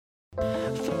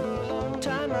For a long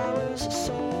time I was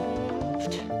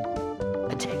soft,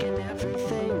 taking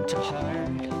everything to heart,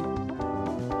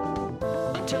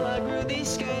 until I grew these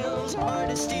scales,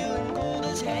 hard as steel and cold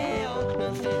as hail.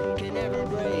 Nothing can ever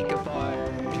break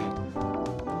apart.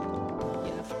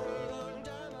 Yeah, for a long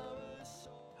time I was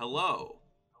soft. Hello,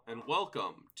 and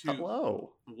welcome to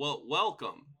Hello.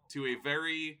 welcome to a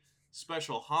very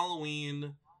special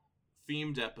Halloween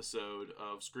themed episode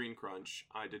of Screen Crunch.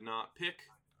 I did not pick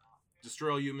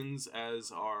Destroy All Humans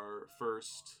as our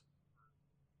first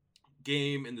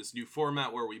game in this new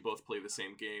format where we both play the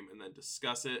same game and then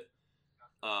discuss it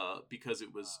because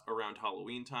it was around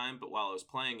Halloween time. But while I was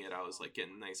playing it, I was like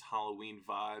getting nice Halloween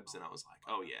vibes, and I was like,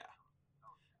 oh yeah.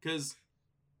 Because,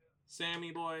 Sammy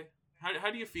boy,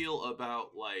 how do you feel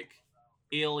about, like,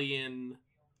 alien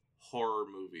horror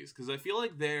movies? Because I feel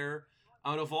like they're,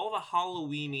 out of all the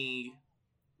Halloween-y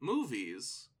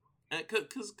movies,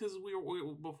 because we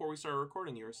before we started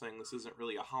recording, you were saying this isn't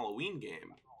really a Halloween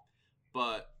game,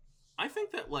 but I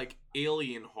think that, like,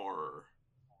 alien horror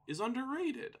is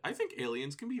underrated. I think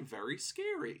aliens can be very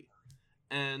scary.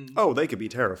 And Oh, they could be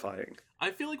terrifying.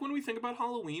 I feel like when we think about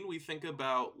Halloween, we think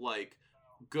about, like,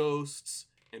 ghosts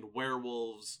and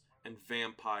werewolves and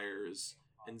vampires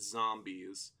and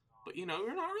zombies. But, you know,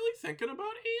 we're not really thinking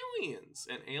about aliens.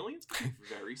 And aliens can be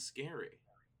very scary.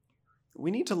 We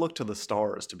need to look to the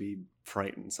stars to be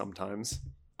frightened sometimes.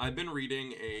 I've been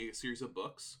reading a series of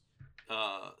books,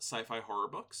 sci-fi horror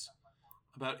books,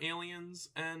 about aliens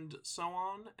and so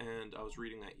on. And I was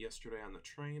reading that yesterday on the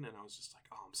train, and I was just like,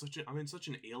 oh, I'm in such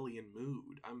an alien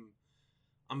mood.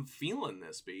 I'm feeling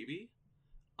this, baby.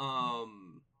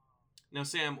 Now,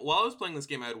 Sam, while I was playing this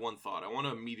game, I had one thought. I want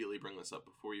to immediately bring this up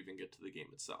before we even get to the game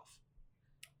itself.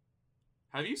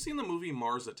 Have you seen the movie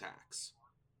Mars Attacks?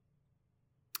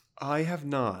 I have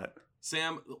not.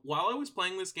 Sam, while I was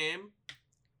playing this game,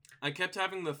 I kept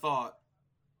having the thought,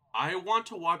 I want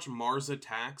to watch Mars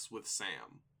Attacks with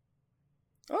Sam.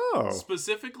 Oh.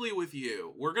 Specifically with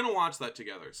you. We're going to watch that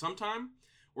together. Sometime,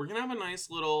 we're going to have a nice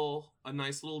little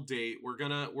date. We're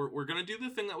going to do the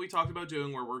thing that we talked about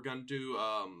doing, where we're going to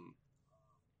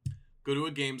go to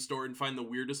a game store and find the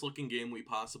weirdest looking game we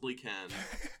possibly can.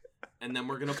 And then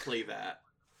we're going to play that.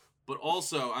 But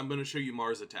also, I'm going to show you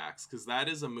Mars Attacks, because that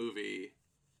is a movie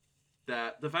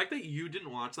that, the fact that you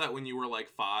didn't watch that when you were like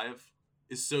 5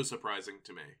 is so surprising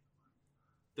to me.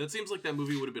 That seems like that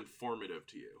movie would have been formative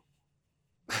to you.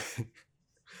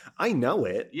 I know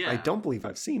it. Yeah. I don't believe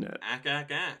I've seen it.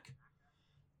 Ack.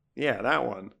 Yeah, that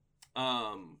one.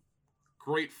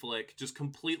 Great flick. Just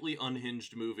completely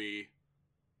unhinged movie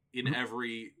in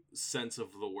every sense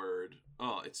of the word.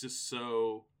 Oh, it's just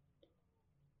so...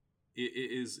 It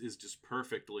is just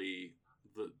perfectly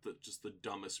just the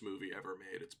dumbest movie ever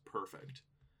made. It's perfect.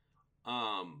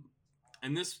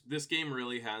 And this game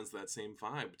really has that same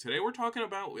vibe. Today we're talking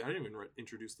about... I didn't even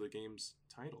introduce the game's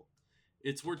title.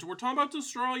 We're talking about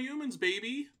Destroy All Humans,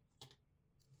 baby.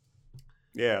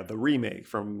 Yeah, the remake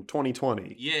from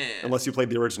 2020. Yeah. Unless you played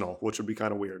the original, which would be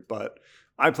kind of weird, but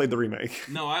I played the remake.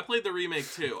 No, I played the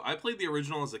remake too. I played the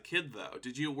original as a kid, though.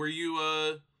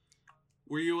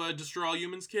 Were you a Destroy All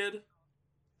Humans kid?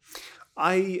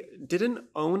 I didn't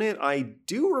own it. I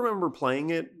do remember playing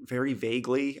it very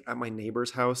vaguely at my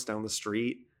neighbor's house down the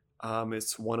street.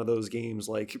 It's one of those games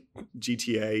like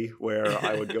GTA where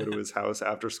I would go to his house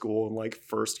after school in like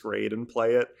first grade and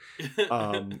play it.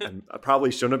 And I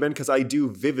probably shouldn't have been, because I do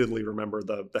vividly remember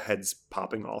the heads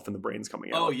popping off and the brains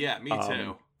coming out. Oh yeah, me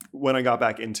too. When I got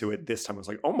back into it this time, I was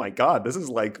like, oh my God, this is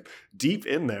like deep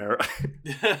in there.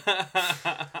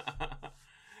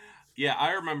 Yeah,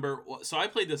 I remember. So I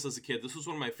played this as a kid. This was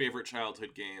one of my favorite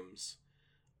childhood games.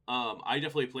 I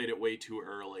definitely played it way too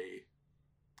early.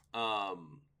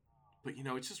 But you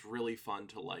know, it's just really fun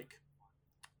to like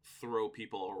throw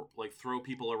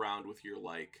people around with your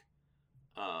like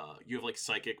you have like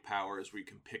psychic powers where you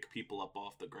can pick people up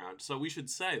off the ground. So we should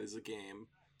say there's a game,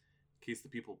 in case the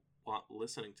people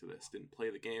listening to this didn't play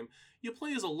the game. You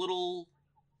play as a little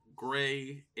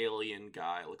gray alien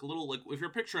guy, like a little, like if you're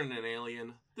picturing an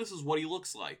alien, this is what he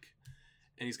looks like.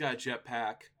 And he's got a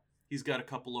jetpack. He's got a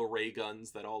couple of ray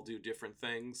guns that all do different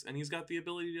things, and he's got the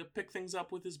ability to pick things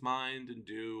up with his mind and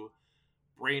do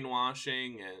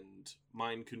brainwashing and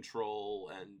mind control,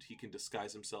 and he can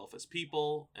disguise himself as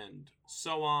people and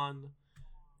so on.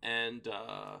 And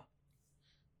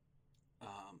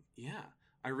yeah,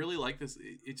 I really like this.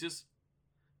 It just,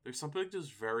 there's something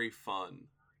just very fun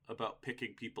about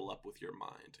picking people up with your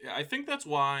mind. I think that's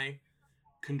why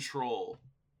Control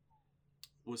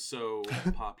was so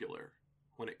popular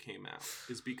when it came out,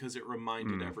 is because it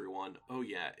reminded everyone, oh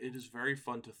yeah, it is very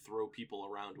fun to throw people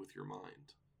around with your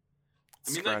mind.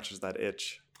 I mean, scratches that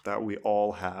itch that we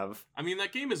all have. I mean,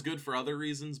 that game is good for other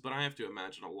reasons, but I have to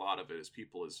imagine a lot of it is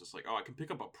people is just like, oh, I can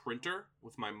pick up a printer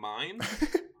with my mind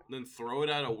and then throw it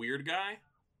at a weird guy.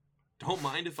 Don't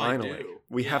mind if Finally, I do.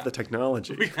 we have the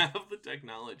technology. We have the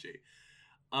technology.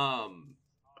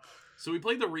 So we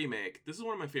played the remake. This is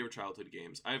one of my favorite childhood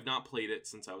games. I have not played it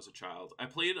since I was a child. I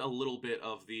played a little bit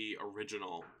of the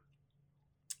original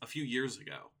a few years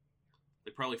ago,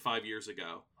 like probably 5 years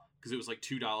ago, because it was like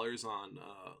 $2 on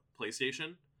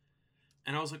PlayStation.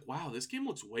 And I was like, wow, this game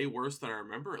looks way worse than I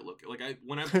remember it looking. Like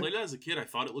when I played it as a kid, I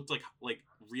thought it looked like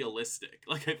realistic.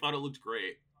 Like I thought it looked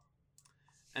great.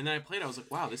 And then I played, I was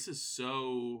like, wow, this is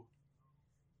so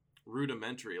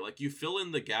rudimentary. Like you fill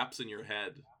in the gaps in your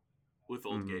head with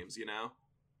old games, you know?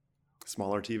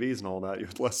 Smaller TVs and all that. You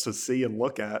have less to see and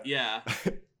look at. Yeah.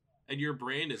 And your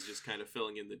brain is just kind of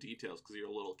filling in the details because you're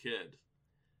a little kid.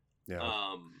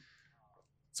 Yeah.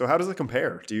 So how does it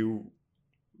compare? Do you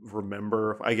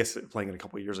remember, I guess playing it a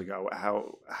couple of years ago,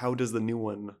 how does the new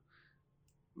one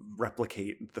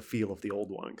replicate the feel of the old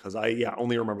one? Because I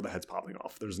only remember the heads popping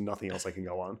off. There's nothing else I can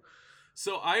go on.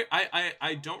 So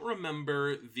I don't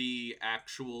remember the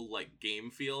actual like game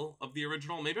feel of the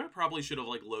original. Maybe I probably should have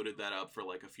like loaded that up for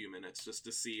like a few minutes just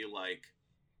to see like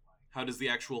how does the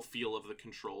actual feel of the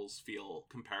controls feel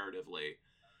comparatively.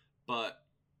 But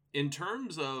in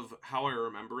terms of how I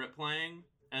remember it playing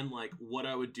and like what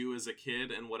I would do as a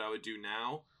kid and what I would do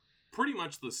now, pretty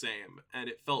much the same, and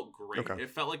it felt great. Okay.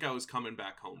 It felt like I was coming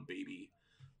back home, baby.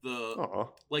 The Aw.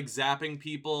 like zapping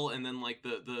people, and then like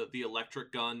the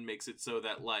electric gun makes it so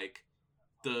that like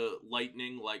the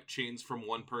lightning like chains from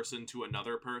one person to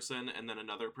another person and then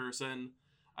another person.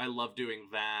 I love doing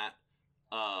that.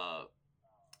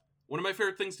 One of my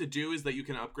favorite things to do is that you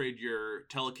can upgrade your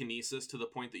telekinesis to the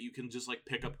point that you can just like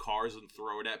pick up cars and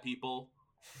throw it at people.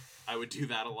 I would do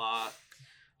that a lot.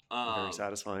 Very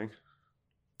satisfying.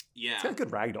 Yeah. It's got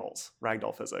good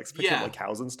ragdoll physics. Picture Yeah. like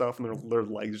cows and stuff, and their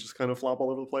legs just kind of flop all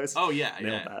over the place. Oh yeah,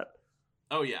 Nailed yeah. that.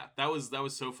 Oh yeah, that was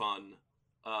so fun.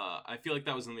 I feel like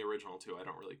that was in the original too. I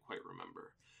don't really quite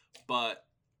remember, but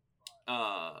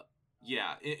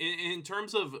yeah. In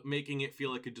terms of making it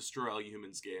feel like a Destroy All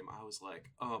Humans game, I was like,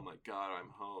 oh my god, I'm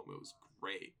home. It was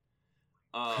great.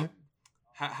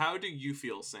 How do you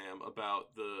feel, Sam,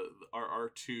 about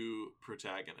our two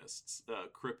protagonists,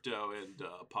 Crypto and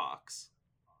Pox?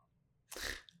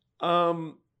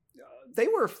 They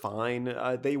were fine.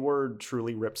 They were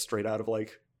truly ripped straight out of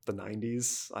like the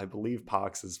 90s. I believe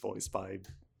Pox is voiced by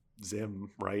Zim,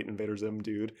 right? Invader Zim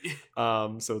dude.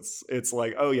 So it's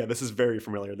like, oh yeah, this is very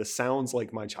familiar. This sounds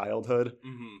like my childhood.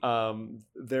 Mm-hmm.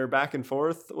 Their back and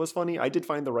forth was funny. I did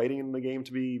find the writing in the game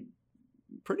to be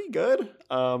pretty good.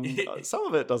 Some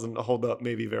of it doesn't hold up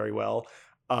maybe very well.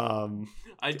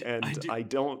 I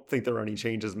don't think there are any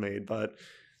changes made, but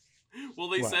well,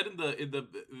 they said in the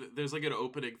there's like an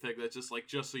opening thing that's just like,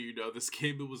 just so you know, this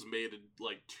game was made in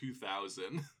like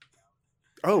 2000.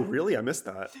 Oh, really? I missed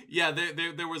that. Yeah,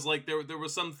 there was like there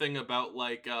was something about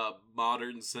like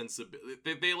modern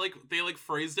sensibility. They like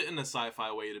phrased it in a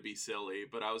sci-fi way to be silly,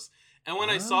 but when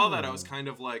I saw that, I was kind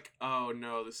of like, oh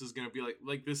no, this is gonna be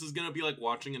like this is gonna be like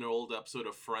watching an old episode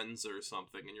of Friends or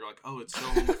something, and you're like, oh, it's so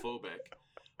homophobic.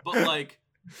 But like,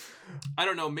 I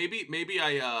don't know, maybe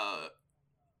I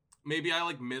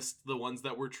like missed the ones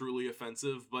that were truly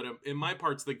offensive, but in my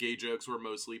parts, the gay jokes were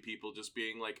mostly people just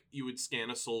being like, you would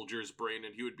scan a soldier's brain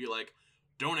and he would be like,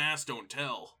 don't ask, don't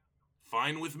tell.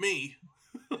 Fine with me.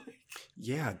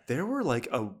 Yeah, there were like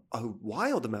a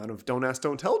wild amount of don't ask,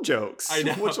 don't tell jokes. I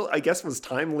know. Which I guess was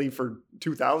timely for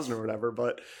 2000 or whatever,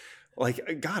 but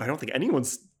like, God, I don't think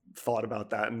anyone's thought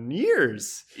about that in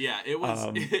years. Yeah, it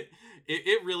was...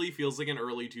 It really feels like an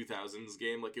early 2000s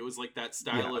game. Like it was like that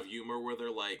style of humor where they're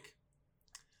like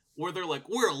we're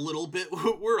a little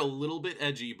bit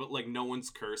edgy, but like no one's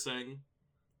cursing,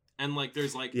 and like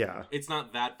there's like it's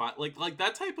not that like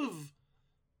that type of.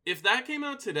 If that came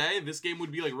out today, this game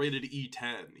would be like rated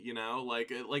E10. You know,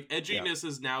 like edginess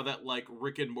is now that like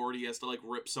Rick and Morty has to like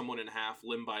rip someone in half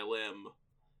limb by limb.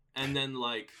 And then,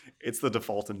 like... It's the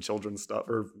default in children's stuff,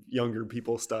 or younger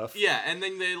people stuff. Yeah, and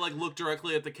then they, like, look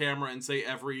directly at the camera and say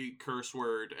every curse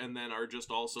word, and then are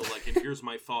just also like, and here's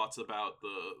my thoughts about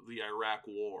the Iraq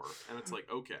war. And it's like,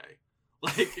 okay.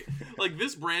 Like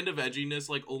this brand of edginess,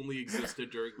 like, only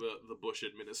existed during the Bush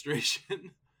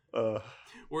administration.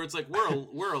 Where it's like,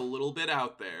 we're a little bit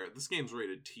out there. This game's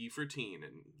rated T for teen,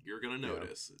 and you're gonna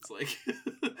notice. It's like...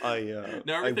 I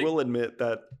will admit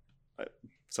that...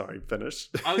 Sorry, finish.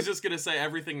 I was just going to say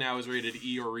everything now is rated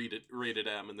E or rated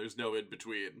M, and there's no in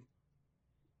between.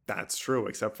 That's true,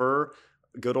 except for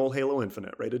good old Halo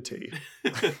Infinite, rated T.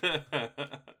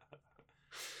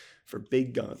 for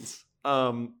big guns.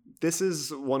 This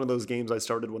is one of those games I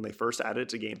started when they first added it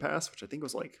to Game Pass, which I think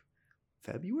was like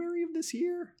February of this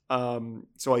year.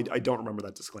 So I don't remember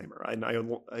that disclaimer. I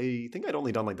think I'd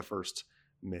only done like the first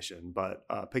mission, but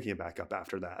picking it back up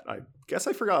after that, I guess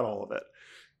I forgot all of it.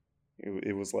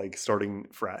 It was like starting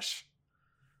fresh.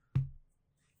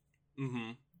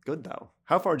 Mm-hmm. Good though.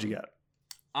 How far did you get?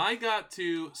 I got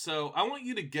to, so I want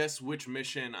you to guess which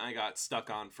mission I got stuck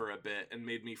on for a bit and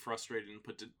made me frustrated and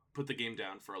put the game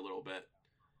down for a little bit.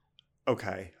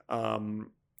 Okay.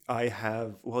 I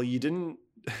have, well, you didn't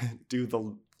do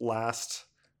the last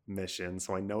mission,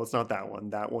 so I know it's not that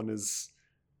one. That one is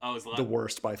the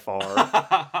worst by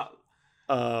far.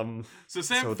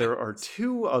 So there are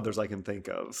two others I can think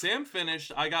of. Sam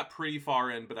finished. I got pretty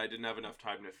far in, but I didn't have enough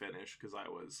time to finish because I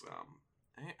was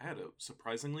I had a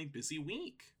surprisingly busy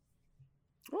week.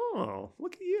 Oh,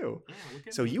 look at you. Yeah, look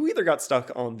at so me. You either got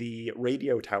stuck on the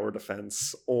radio tower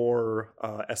defense or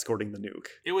escorting the nuke.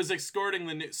 It was escorting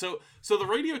the nuke. So the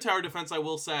radio tower defense, I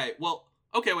will say, well,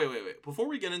 okay, wait. Before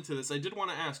we get into this, I did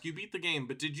want to ask, you beat the game,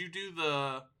 but did you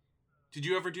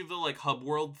ever do the like hub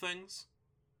world things?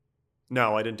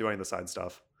 No, I didn't do any of the side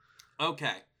stuff.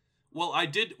 Okay. Well, I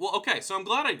did. Well, okay, so I'm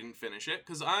glad I didn't finish it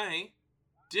because I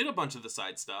did a bunch of the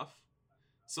side stuff.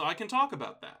 So I can talk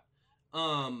about that.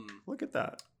 Look at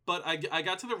that. But I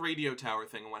got to the radio tower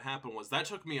thing, and what happened was that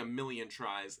took me a million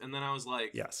tries, and then I was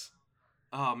like, yes.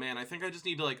 Oh man, I think I just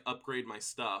need to like upgrade my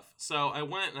stuff. So I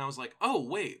went and I was like, oh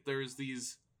wait, there's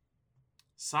these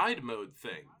side mode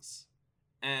things.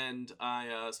 And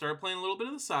I started playing a little bit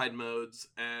of the side modes,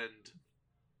 and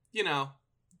you know,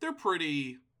 they're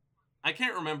pretty... I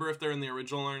can't remember if they're in the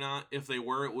original or not. If they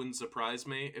were, it wouldn't surprise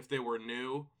me. If they were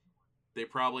new, they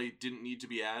probably didn't need to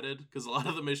be added, because a lot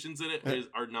of the missions in it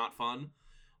are not fun.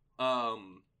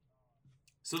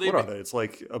 So what are they? It's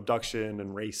like abduction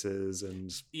and races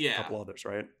and a couple others,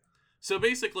 right? So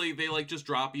basically, they like just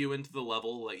drop you into the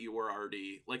level that you were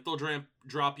already... Like, they'll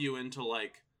drop you into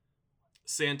like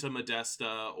Santa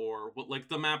Modesta or like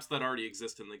the maps that already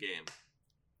exist in the game.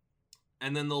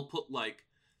 And then they'll put like...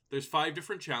 There's 5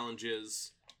 different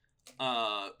challenges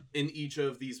in each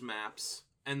of these maps.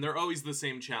 And they're always the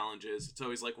same challenges. It's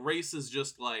always like, race is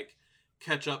just like,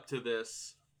 catch up to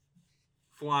this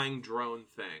flying drone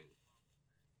thing.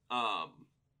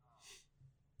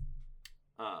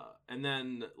 And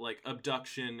then like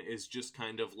abduction is just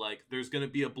kind of like, there's going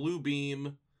to be a blue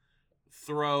beam,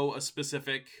 throw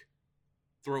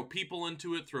people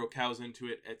into it, throw cows into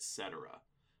it, etc.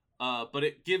 But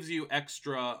it gives you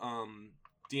extra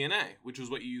DNA, which is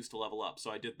what you use to level up. So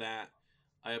I did that.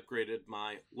 I upgraded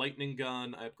my lightning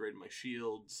gun. I upgraded my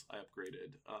shields. I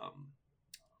upgraded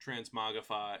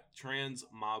transmogrify.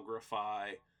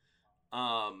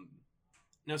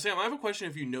 Now, Sam, I have a question.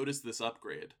 If you noticed this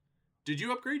upgrade, did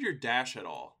you upgrade your dash at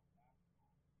all?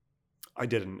 I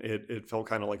didn't. It felt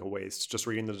kind of like a waste. Just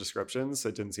reading the descriptions,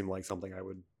 it didn't seem like something I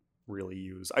would really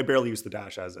use. I barely use the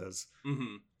dash as is.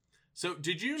 Mm-hmm. So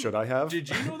Should I have? Did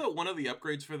you know that one of the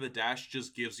upgrades for the dash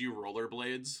just gives you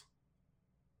rollerblades?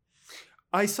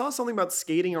 I saw something about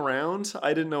skating around.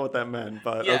 I didn't know what that meant,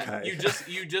 but yeah, okay.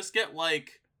 you just get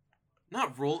like,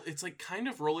 it's like kind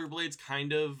of rollerblades,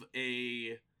 kind of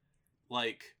a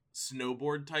like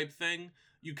snowboard type thing.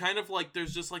 You kind of like,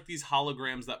 there's just like these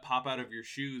holograms that pop out of your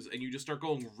shoes and you just start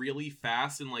going really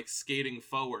fast and like skating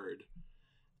forward.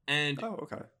 And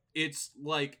okay. It's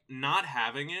like not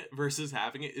having it versus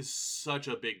having it is such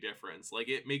a big difference. Like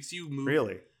it makes you move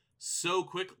really so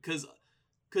quick, because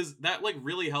that like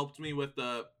really helped me with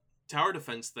the tower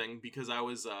defense thing, because I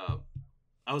was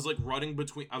like running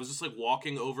between, I was just like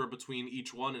walking over between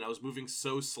each one and I was moving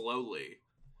so slowly.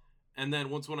 And then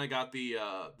when I got the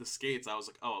skates, I was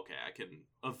like, oh, okay, I can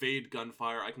evade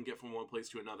gunfire. I can get from one place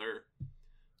to another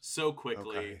so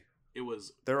quickly. Okay.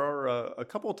 There are a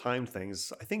couple timed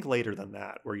things, I think later than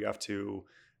that, where you have to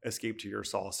escape to your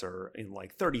saucer in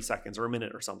like 30 seconds or a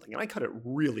minute or something. And I cut it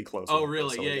really close. Oh,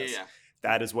 really? So yeah.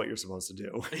 That is what you're supposed to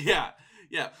do. Yeah.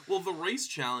 Well, the race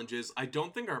challenges, I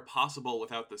don't think are possible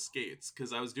without the skates,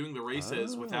 because I was doing the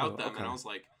races without them, and I was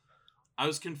like, I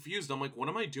was confused. I'm like, what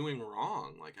am I doing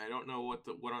wrong? Like, I don't know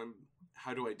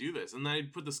how do I do this? And then I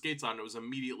put the skates on, and it was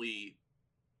immediately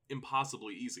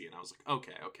impossibly easy. And I was like,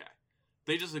 okay.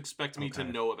 They just expect me to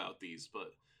know about these,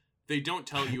 but they don't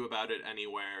tell you about it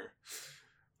anywhere.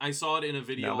 I saw it in a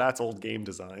video. Now that's old game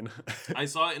design. I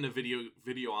saw it in a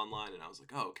video online, and I was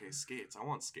like, oh, okay, skates. I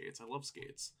want skates. I love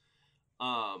skates.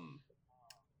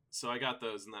 So I got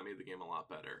those, and that made the game a lot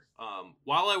better.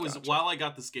 While I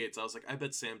got the skates, I was like, I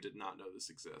bet Sam did not know this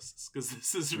exists, because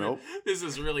this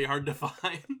is really hard to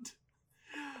find.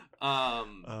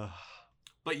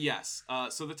 But yes,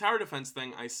 so the tower defense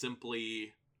thing, I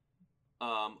simply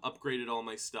upgraded all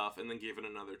my stuff and then gave it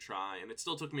another try, and it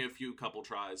still took me a couple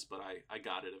tries, but I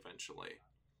got it eventually.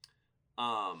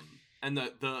 And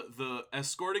the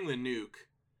escorting the nuke,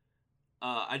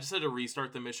 I just had to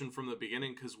restart the mission from the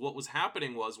beginning, because what was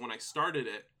happening was when I started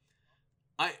it,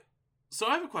 So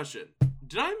I have a question.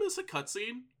 Did I miss a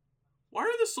cutscene? Why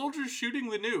are the soldiers shooting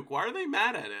the nuke? Why are they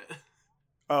mad at it?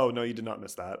 Oh, no, you did not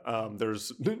miss that.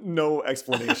 There's no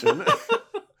explanation.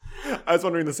 I was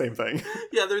wondering the same thing.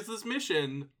 Yeah, there's this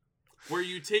mission where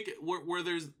you take where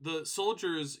there's the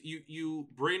soldiers, you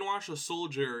brainwash a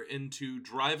soldier into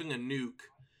driving a nuke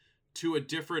to a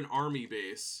different army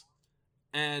base,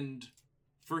 and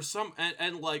for some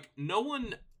and like no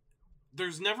one,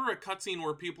 there's never a cutscene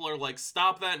where people are like,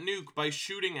 stop that nuke by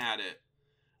shooting at it.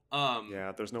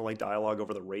 Yeah, there's no like dialogue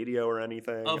over the radio or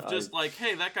anything. Of just like,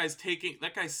 hey, that guy's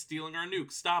stealing our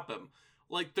nuke, stop him.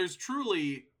 Like, there's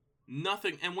truly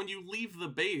nothing. And when you leave the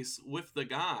base with the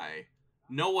guy,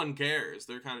 no one cares.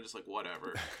 They're kind of just like,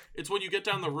 whatever. It's when you get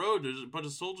down the road, there's a bunch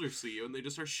of soldiers see you, and they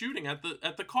just start shooting at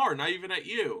the car, not even at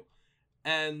you.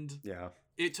 And yeah,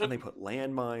 it took. And they put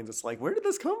landmines. It's like, where did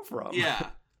this come from? Yeah,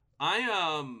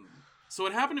 So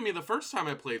what happened to me the first time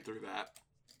I played through that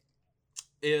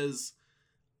is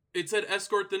it said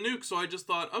escort the nuke, so I just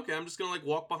thought, okay, I'm just gonna like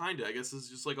walk behind it. I guess it's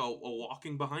just like a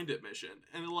walking behind it mission,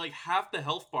 and then, like half the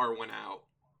health bar went out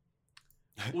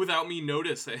without me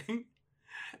noticing.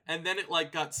 And then it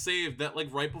like got saved that like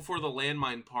right before the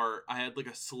landmine part, I had like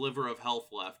a sliver of health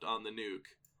left on the nuke.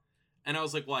 And I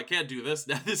was like, well, I can't do this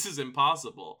now. This is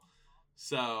impossible.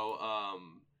 So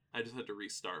I just had to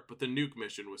restart. But the nuke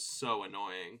mission was so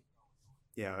annoying.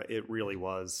 Yeah, it really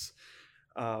was.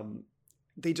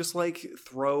 They just like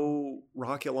throw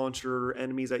rocket launcher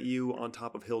enemies at you on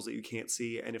top of hills that you can't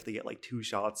see. And if they get like 2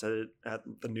 shots at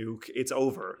the nuke, it's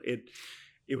over.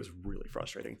 It was really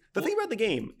frustrating. The thing about the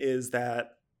game is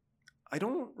that I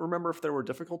don't remember if there were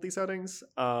difficulty settings,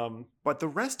 but the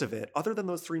rest of it, other than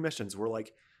those 3 missions, were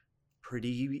like pretty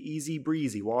easy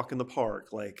breezy, walk in the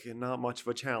park, like not much of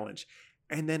a challenge.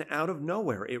 And then out of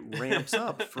nowhere, it ramps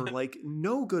up for like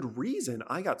no good reason.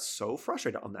 I got so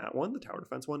frustrated on that one, the tower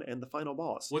defense one, and the final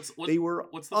boss. They were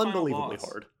unbelievably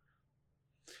hard.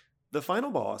 The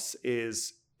final boss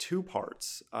is 2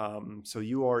 parts. So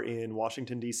you are in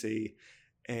Washington, D.C.,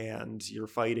 and you're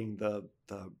fighting the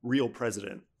real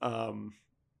president,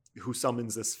 who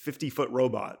summons this 50-foot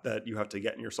robot that you have to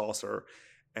get in your saucer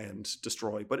and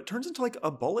destroy. But it turns into like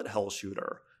a bullet hell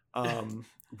shooter,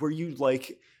 where you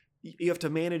have to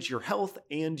manage your health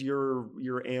and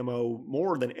your ammo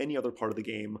more than any other part of the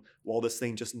game, while this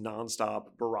thing just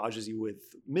nonstop barrages you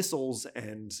with missiles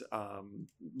and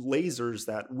lasers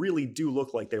that really do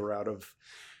look like they were out of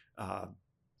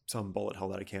some bullet hell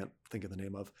that I can't think of the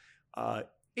name of.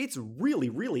 It's really,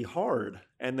 really hard.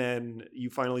 And then you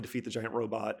finally defeat the giant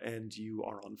robot and you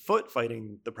are on foot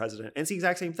fighting the president. And it's the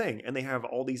exact same thing. And they have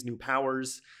all these new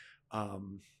powers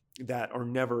that are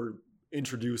never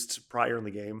introduced prior in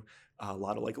the game. A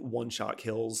lot of like one-shot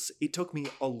kills. It took me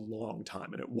a long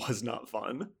time and it was not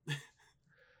fun.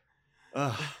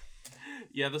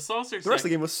 Yeah, the saucer. The rest of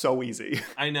the game was so easy.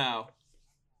 I know.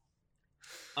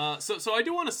 So I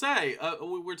do want to say,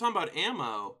 we're talking about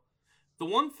ammo. The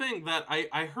one thing that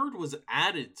I heard was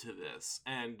added to this,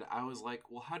 and I was like,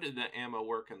 well, how did that ammo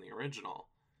work in the original?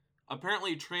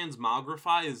 Apparently,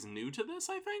 transmogrify is new to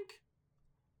this, I think.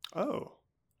 Oh.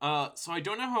 So I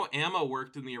don't know how ammo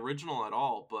worked in the original at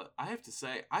all, but I have to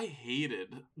say, I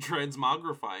hated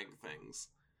transmogrifying things.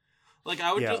 Like,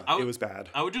 it was bad.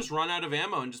 I would just run out of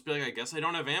ammo and just be like, I guess I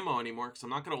don't have ammo anymore, because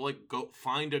I'm not going to, like, go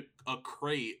find a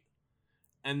crate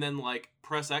and then like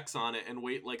press X on it and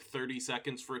wait like 30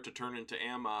 seconds for it to turn into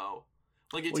ammo.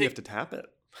 Like you have to tap it.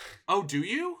 Oh, do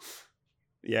you?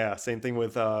 Yeah, same thing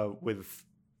with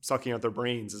sucking out their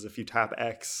brains. Is if you tap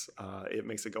X, it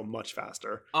makes it go much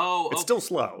faster. Oh, it's still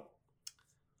slow.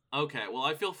 Okay, well,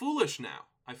 I feel foolish now.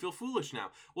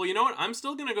 Well, you know what? I'm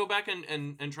still gonna go back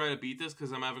and try to beat this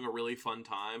because I'm having a really fun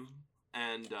time.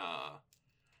 And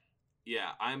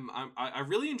yeah, I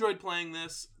really enjoyed playing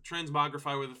this.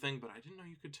 Transmogrify were the thing, but I didn't know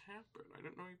you could tap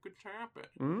it.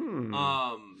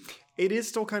 It is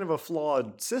still kind of a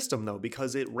flawed system though,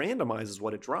 because it randomizes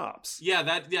what it drops. Yeah,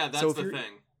 that's the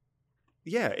thing.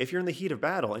 Yeah, if you're in the heat of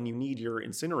battle and you need your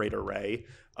incinerator ray,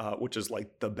 which is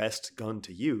like the best gun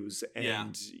to use,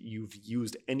 and you've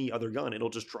used any other gun, it'll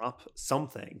just drop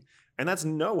something, and that's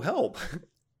no help.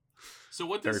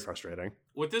 So very frustrating.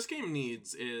 What this game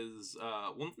needs is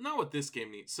not what this game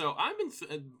needs. So I've been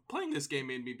playing this game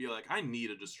made me be like, I need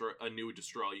a new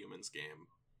Destroy All Humans game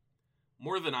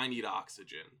more than I need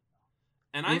Oxygen.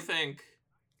 And I think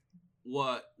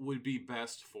what would be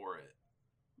best for it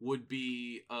would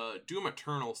be a Doom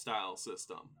Eternal style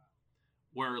system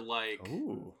where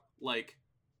Ooh. like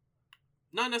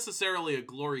not necessarily a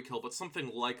glory kill, but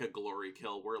something like a glory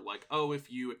kill where like, oh,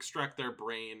 if you extract their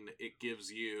brain, it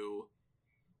gives you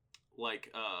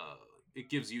like it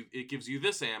gives you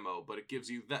this ammo, but it gives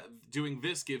you that, doing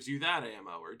this gives you that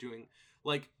ammo, or doing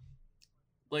like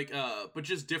but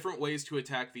just different ways to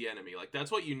attack the enemy. Like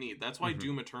that's what you need. That's why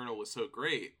Doom Eternal was so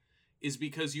great, is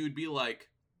because you would be like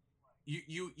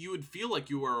you would feel like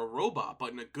you were a robot,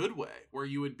 but in a good way, where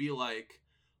you would be like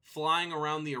flying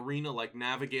around the arena, like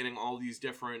navigating all these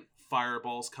different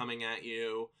fireballs coming at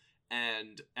you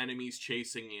and enemies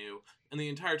chasing you, and the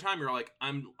entire time you're like,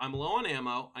 I'm low on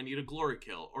ammo, I need a glory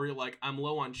kill. Or you're like, I'm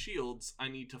low on shields, I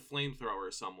need to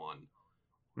flamethrower someone.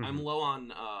 I'm low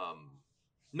on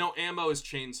no, ammo is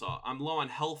chainsaw. I'm low on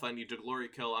health, I need to glory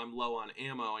kill. I'm low on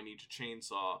ammo, I need to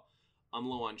chainsaw. I'm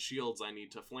low on shields, I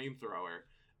need to flamethrower.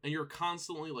 And you're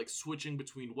constantly like switching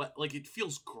between what, like, it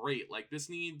feels great. Like this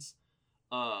needs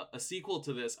a sequel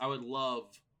to this. I would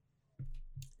love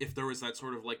if there was that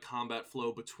sort of like combat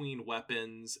flow between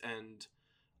weapons and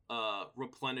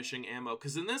replenishing ammo.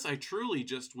 Because in this, I truly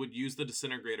just would use the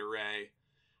disintegrator ray,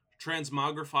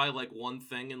 transmogrify like one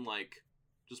thing, and like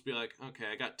just be like, okay,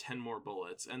 I got 10 more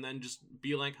bullets, and then just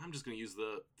be like, I'm just gonna use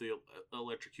the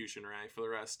electrocution ray for the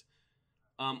rest.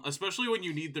 Especially when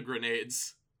you need the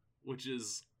grenades, which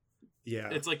is, yeah,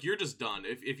 it's like you're just done.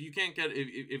 If you can't get,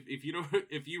 if you don't,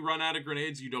 if you run out of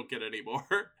grenades, you don't get any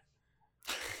more.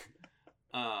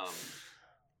 I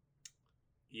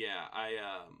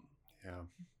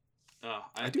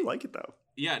do like it though.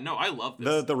 Yeah, no, I love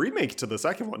this. The remake to the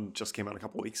second one just came out a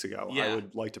couple weeks ago. Yeah. I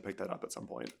would like to pick that up at some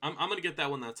point. I'm gonna get that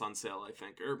one. That's on sale, I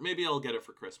think, or maybe I'll get it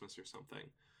for Christmas or something.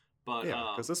 But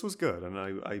yeah, because this was good, and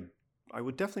I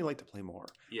would definitely like to play more.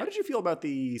 Yeah. How did you feel about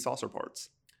the saucer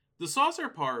parts? The saucer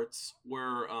parts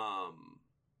were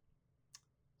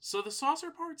so the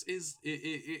saucer parts is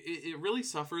it really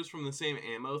suffers from the same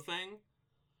ammo thing,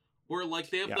 where like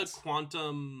they have Yes. the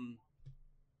quantum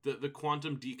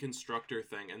deconstructor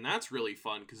thing, and that's really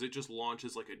fun because it just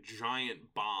launches like a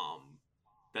giant bomb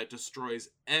that destroys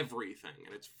everything,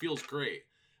 and it feels great.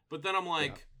 But then I'm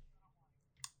like,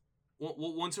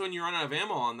 once when you run out of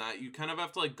ammo on that, you kind of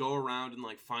have to like go around and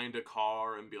like find a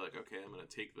car and be like, okay, I'm gonna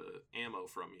take the ammo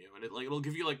from you, and it'll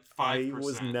give you like 5%. I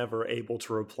was never able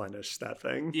to replenish that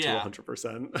thing to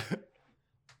 100%.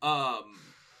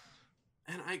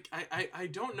 And I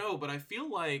don't know, but I feel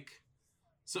like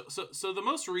so the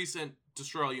most recent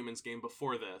Destroy All Humans game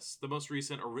before this, the most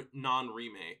recent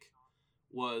non-remake,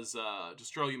 was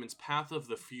Destroy All Humans Path of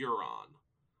the Furon,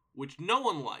 which no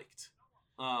one liked.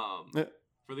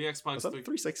 For the Xbox, was that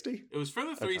 360? It was for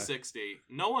the 360. Okay.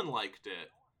 No one liked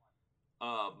it.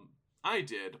 I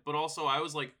did, but also I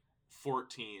was like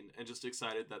 14 and just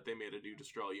excited that they made a new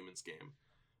Destroy All Humans game.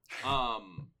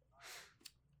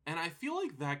 And I feel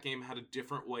like that game had a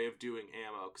different way of doing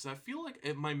ammo, because I feel like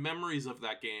my memories of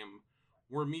that game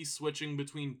were me switching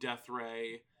between Death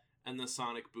Ray and the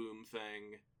Sonic Boom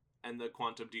thing and the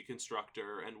Quantum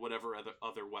Deconstructor and whatever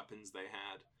other weapons they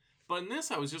had. But in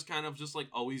this, I was just kind of just like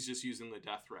always just using the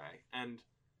Death Ray, and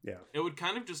it would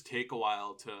kind of just take a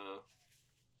while to,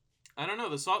 I don't know,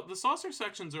 the saucer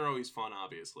sections are always fun,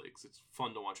 obviously, because it's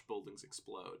fun to watch buildings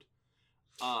explode.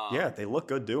 Yeah, they look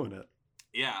good doing it.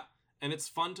 Yeah. And it's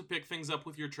fun to pick things up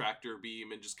with your tractor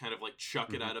beam and just kind of like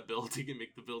chuck it at a building and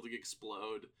make the building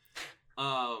explode.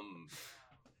 But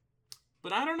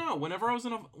I don't know. Whenever I was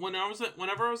in a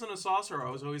saucer, I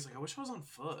was always like, I wish I was on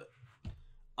foot.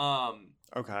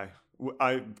 Okay,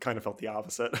 I kind of felt the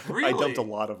opposite. Really? I dumped a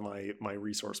lot of my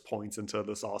resource points into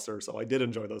the saucer, so I did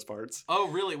enjoy those parts. Oh,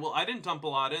 really? Well, I didn't dump a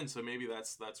lot in, so maybe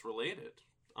that's related.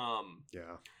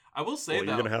 Yeah. I will say, you're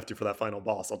gonna have to for that final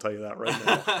boss. I'll tell you that right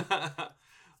now.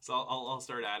 So I'll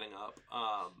start adding up.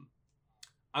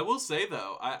 I will say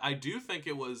though, I do think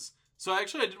it was. So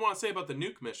actually, I did want to say about the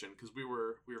nuke mission, because we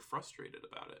were frustrated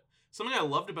about it. Something I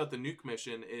loved about the nuke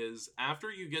mission is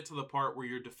after you get to the part where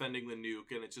you're defending the nuke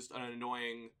and it's just an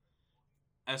annoying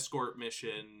escort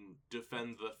mission,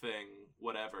 defend the thing,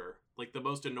 whatever, like the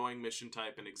most annoying mission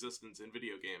type in existence in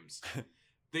video games.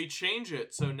 They change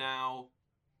it so now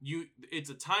it's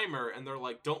a timer, and they're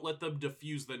like, don't let them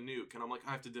defuse the nuke, and I'm like,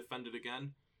 I have to defend it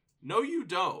again. No, you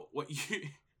don't.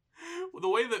 The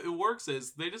way that it works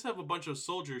is they just have a bunch of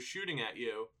soldiers shooting at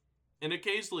you, and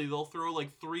occasionally they'll throw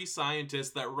like 3 scientists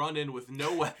that run in with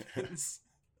no weapons,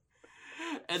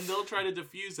 and they'll try to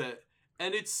defuse it,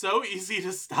 and it's so easy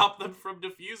to stop them from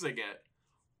defusing it.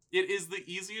 It is the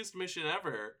easiest mission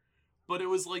ever, but it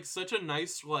was like such a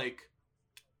nice like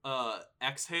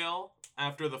exhale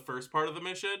after the first part of the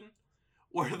mission,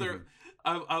 where they're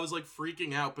I was like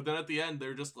freaking out, but then at the end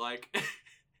they're just like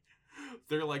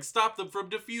they're like, stop them from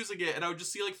defusing it, and I would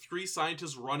just see like 3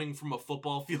 scientists running from a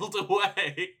football field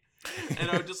away. And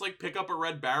I would just like pick up a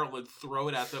red barrel and throw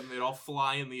it at them, and they'd all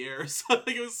fly in the air. So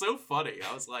like, it was so funny.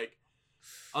 I was like,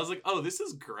 oh, this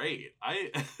is great.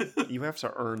 You have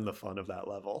to earn the fun of that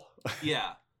level.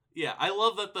 Yeah. I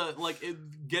love that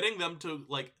getting them to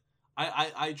like,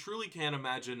 I truly can't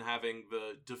imagine having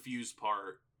the diffuse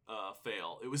part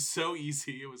fail. It was so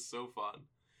easy. It was so fun.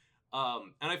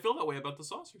 And I feel that way about the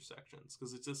saucer sections,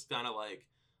 because it's just kind of like,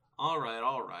 all right.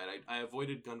 I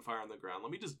avoided gunfire on the ground.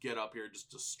 Let me just get up here and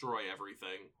just destroy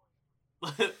everything.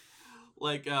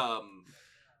 Like,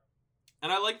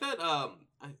 and I like that, I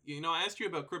asked you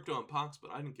about Crypto and Pox,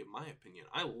 but I didn't give my opinion.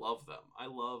 I love them. I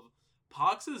love...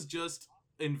 Pox is just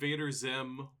Invader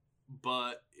Zim,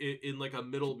 but in like a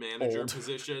middle manager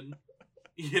position.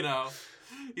 You know?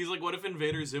 He's like, what if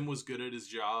Invader Zim was good at his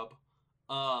job?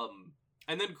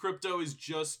 And then Crypto is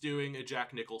just doing a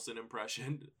Jack Nicholson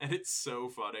impression, and it's so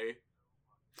funny.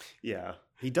 Yeah.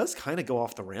 He does kind of go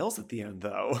off the rails at the end,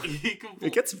 though.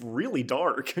 It gets really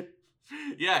dark.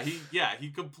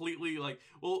 He completely, like...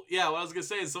 Well, yeah, what I was gonna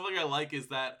say is something I like is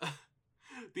that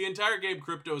the entire game,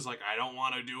 Crypto is like, I don't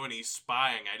want to do any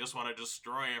spying, I just want to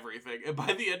destroy everything. And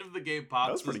by the end of the game,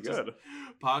 Pox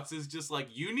is just like,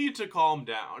 you need to calm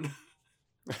down.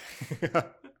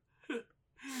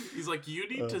 He's like, you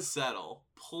need to settle,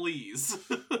 please.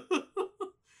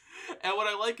 And what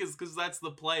I like is, because that's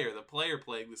the player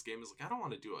playing this game is like, I don't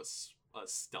want to do a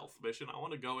stealth mission. I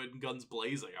want to go in guns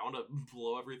blazing. I want to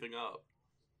blow everything up.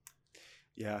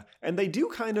 Yeah, and they do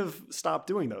kind of stop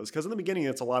doing those, because in the beginning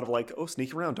it's a lot of like, oh,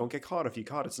 sneak around, don't get caught. If you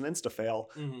caught, it's an insta-fail.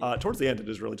 Mm-hmm. Towards the end, it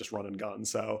is really just run and gun,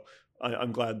 so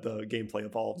I'm glad the gameplay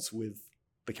evolves with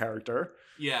the character.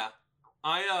 Yeah.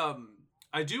 I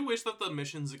do wish that the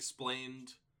missions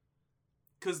explained...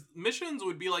 Because missions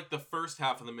would be like the first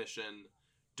half of the mission,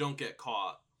 don't get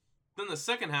caught. Then the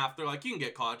second half, they're like, you can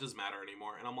get caught, it doesn't matter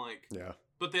anymore. And I'm like, yeah.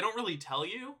 But they don't really tell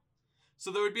you.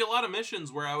 So there would be a lot of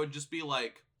missions where I would just be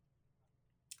like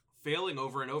failing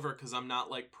over and over because I'm not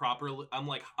like properly... I'm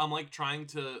like trying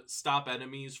to stop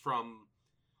enemies from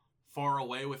far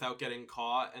away without getting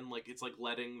caught. And like, it's like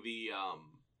letting the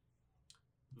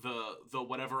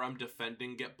whatever I'm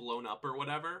defending get blown up or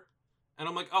whatever. And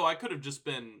I'm like, oh, I could have just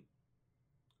been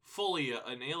fully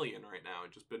an alien right now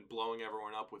and just been blowing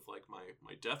everyone up with like my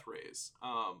death rays.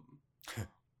 God,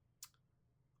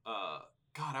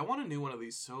 I want a new one of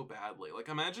these so badly. Like,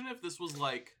 imagine if this was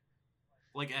like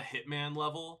a Hitman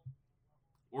level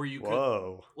where you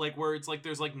could like, where it's like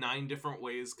there's like 9 different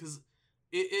ways, because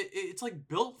it's like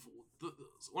built.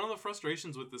 One of the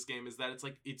frustrations with this game is that it's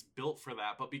like it's built for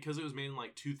that, but because it was made in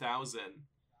like 2000,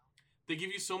 they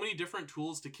give you so many different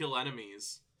tools to kill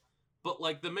enemies. But,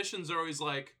 like, the missions are always,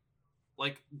 like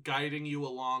guiding you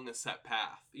along a set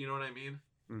path. You know what I mean?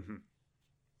 Mm-hmm.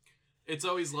 It's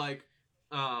always, like,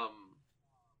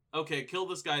 okay, kill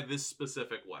this guy this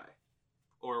specific way.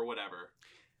 Or whatever.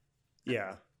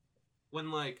 Yeah. When,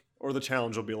 like... Or the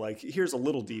challenge will be, like, here's a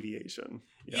little deviation.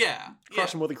 Yeah.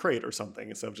 Crush him with a crate or something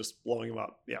instead of just blowing him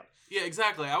up. Yeah. Yeah,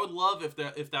 exactly. I would love if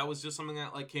that was just something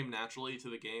that, like, came naturally to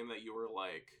the game, that you were,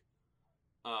 like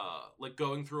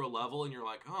going through a level and you're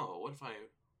like, oh, what if I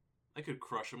could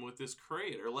crush him with this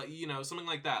crate, or like, you know, something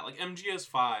like that, like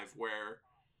MGS5, where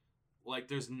like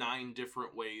there's 9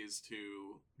 different ways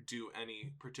to do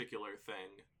any particular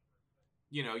thing.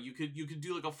 You know, you could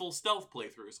do like a full stealth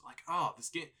playthrough. So like, oh, this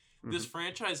game, this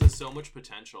franchise has so much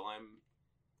potential. I'm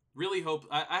really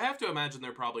I have to imagine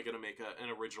they're probably going to make an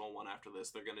original one after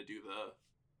this. They're going to do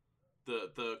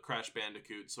the Crash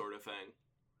Bandicoot sort of thing.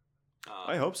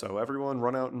 I hope so. Everyone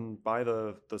run out and buy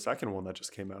the second one that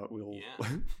just came out. We'll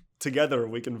together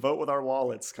we can vote with our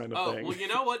wallets, kind of thing. Well, you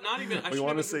know what? Not even. We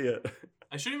want to see it.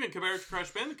 I shouldn't even compare it to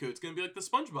Crash Bandicoot. It's going to be like the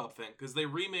SpongeBob thing, because they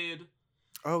remade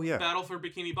Battle for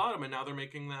Bikini Bottom, and now they're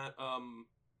making that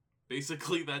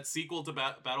basically that sequel to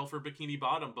Battle for Bikini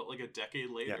Bottom, but like a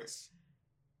decade later. Yes.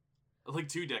 Like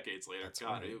 2 decades later. That's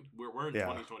God, right. We're in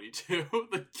 2022.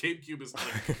 The GameCube is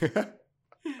like...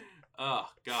 Oh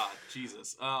God,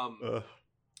 Jesus. Yeah,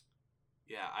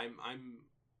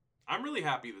 I'm really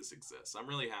happy this exists. I'm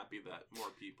really happy that more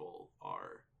people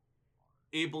are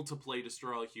able to play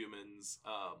Destroy All Humans.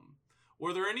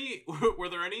 Were there any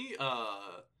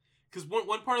because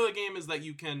one part of the game is that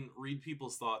you can read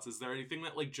people's thoughts. Is there anything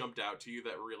that like jumped out to you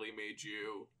that really made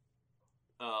you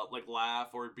like laugh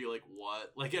or be like,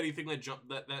 what? Like anything that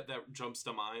jumps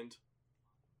to mind?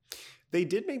 They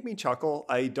did make me chuckle.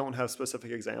 I don't have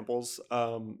specific examples.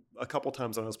 A couple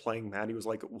times when I was playing, Maddie was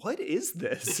like, "What is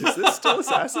this? Is this still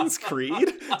Assassin's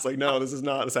Creed?" It's like, no, this is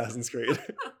not Assassin's Creed.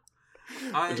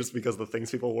 Just because the things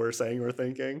people were saying or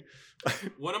thinking.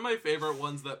 One of my favorite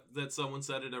ones that someone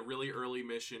said in a really early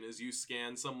mission is you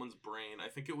scan someone's brain. I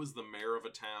think it was the mayor of a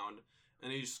town,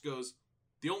 and he just goes,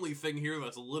 "The only thing here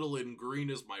that's a little in green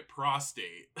is my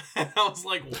prostate." And I was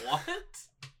like, what?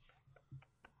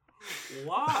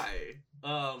 Why?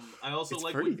 I also It's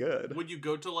like pretty good. when you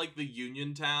go to like the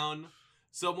Union Town,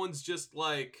 someone's just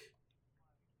like,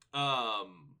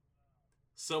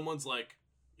 someone's like,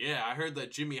 "Yeah, I heard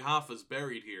that Jimmy Hoffa's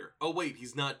buried here. Oh wait,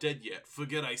 he's not dead yet.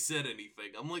 Forget I said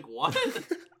anything." I'm like, what?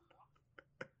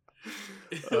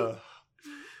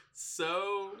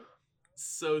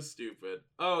 So stupid.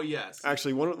 Oh yes.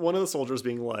 Actually, one of the soldiers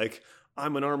being like,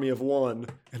 "I'm an army of one,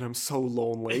 and I'm so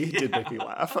lonely," did make me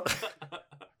laugh.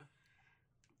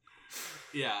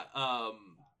 Yeah.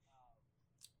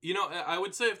 You know, I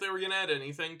would say if they were gonna add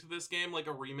anything to this game, like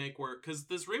a remake, because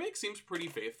this remake seems pretty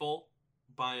faithful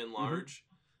by and large.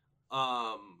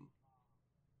 I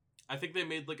think they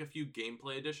made like a few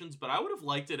gameplay additions, but I would have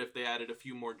liked it if they added a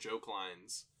few more joke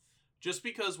lines. Just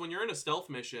because when you're in a stealth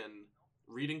mission,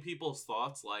 reading people's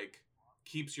thoughts like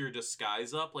keeps your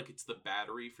disguise up, like it's the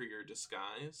battery for your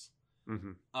disguise.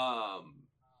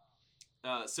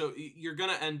 So you're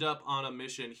gonna end up on a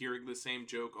mission hearing the same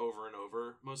joke over and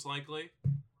over, most likely.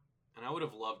 And I would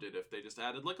have loved it if they just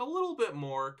added like a little bit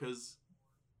more, because,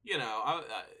 you know,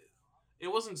 it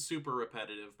wasn't super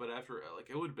repetitive, but after, like,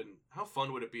 it would have been, how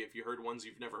fun would it be if you heard ones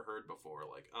you've never heard before?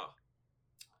 Like,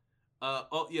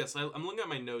 oh yes, I'm looking at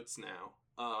my notes now.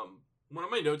 One of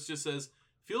my notes just says,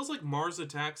 "Feels like Mars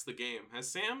Attacks the game.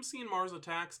 Has Sam seen Mars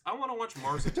Attacks? I want to watch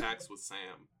Mars Attacks with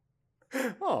Sam."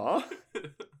 Aw.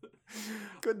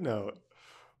 Good note.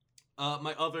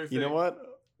 My other thing... You know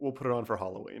what? We'll put it on for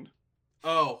Halloween.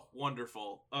 Oh,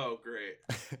 wonderful. Oh, great.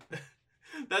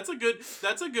 That's a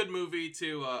good movie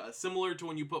to, similar to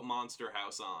when you put Monster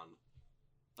House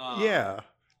on. Yeah.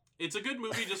 It's a good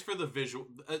movie just for the visual.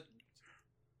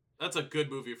 That's a good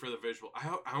movie for the visual.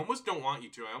 I almost don't want you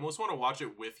to. I almost want to watch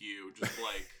it with you. Just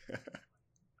like,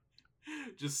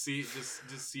 just see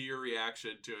your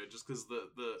reaction to it. Just because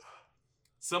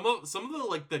some of the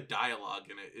like the dialogue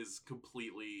in it is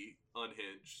completely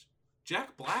unhinged.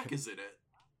 Jack Black is in it.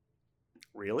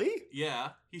 Really? Yeah,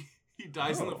 he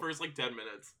dies in the first like 10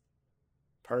 minutes.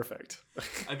 Perfect.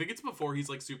 I think it's before he's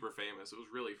like super famous. It was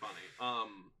really funny.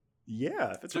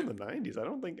 Yeah, if it's from the 90s, I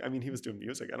don't think, I mean, he was doing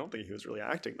music. I don't think he was really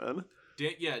acting then.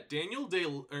 Not Daniel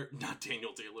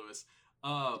Day-Lewis.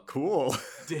 Cool.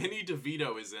 Danny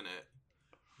DeVito is in it.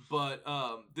 But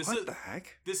what the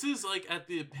heck? This is like at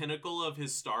the pinnacle of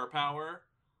his star power.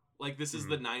 Like this is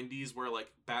the 90s where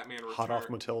like Batman Returns. Hot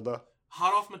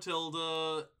Off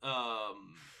Matilda.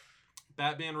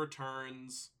 Batman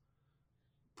Returns.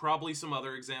 Probably some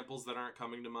other examples that aren't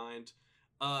coming to mind.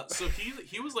 So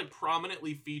he was like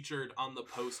prominently featured on the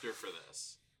poster for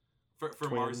this, for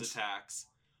Mars Attacks,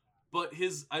 but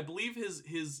I believe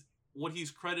his what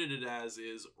he's credited as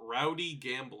is Rowdy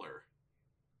Gambler.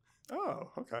 Oh,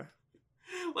 okay.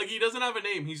 Like he doesn't have a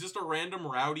name. He's just a random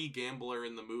rowdy gambler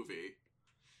in the movie.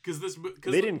 Because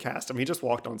they didn't cast him. He just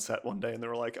walked on set one day and they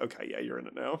were like, "Okay, yeah, you're in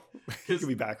it now." He could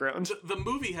be background. The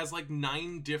movie has like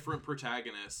 9 different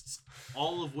protagonists,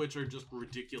 all of which are just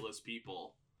ridiculous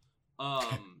people.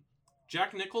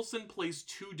 Jack Nicholson plays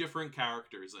 2 different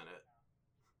characters in it.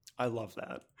 I love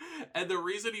that. And the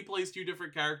reason he plays 2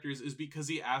 different characters is because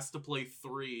he asked to play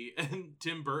 3, and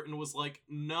Tim Burton was like,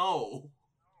 "No."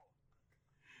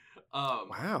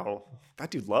 Wow,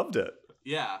 that dude loved it.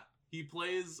 Yeah, he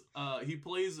plays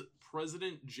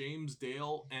President James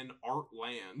Dale and Art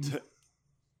Land.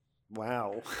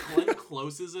 Wow. Glenn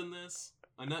Close is in this.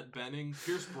 Annette Bening,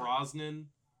 Pierce Brosnan,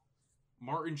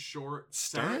 Martin Short,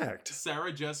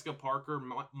 Sarah Jessica Parker,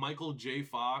 Michael J.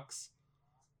 Fox.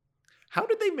 How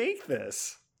did they make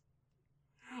this?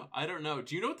 I don't know.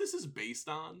 Do you know what this is based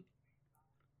on?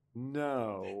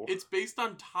 No. It's based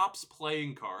on Topps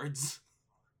playing cards.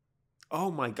 Oh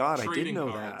my god, I didn't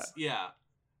know cards. that. Yeah.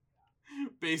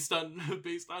 Based on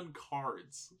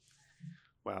cards.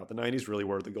 Wow, the 90s really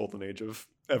were the golden age of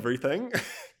everything.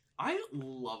 I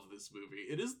love this movie.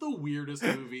 It is the weirdest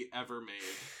movie ever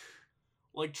made.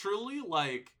 Like, truly,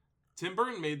 like, Tim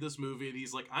Burton made this movie and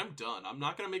he's like, "I'm done. I'm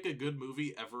not going to make a good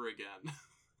movie ever again."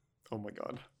 Oh my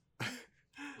god.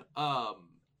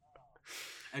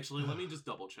 Actually, let me just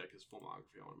double check his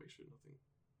filmography. I want to make sure nothing...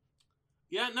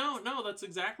 Yeah, no, that's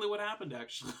exactly what happened,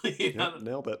 actually. Yep,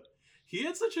 nailed it. He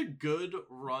had such a good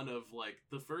run of, like,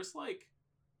 the first, like,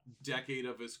 decade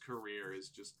of his career is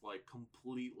just like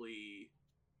completely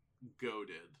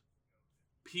goated.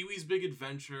 Pee-wee's Big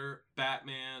Adventure,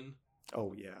 Batman,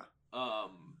 Oh yeah.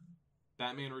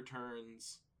 Batman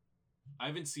Returns. I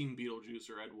haven't seen Beetlejuice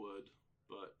or Ed Wood,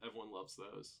 but everyone loves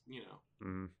those. You know,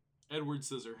 Mm. Edward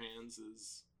Scissorhands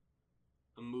is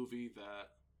a movie that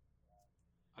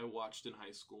I watched in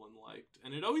high school and liked,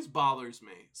 and it always bothers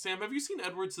me. Sam, have you seen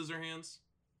Edward Scissorhands?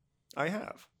 I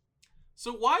have.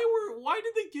 So why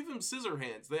did they give him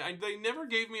Scissorhands? They never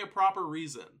gave me a proper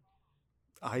reason.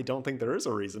 I don't think there is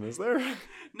a reason, is there?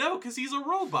 No, because he's a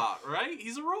robot, right?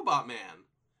 He's a robot man,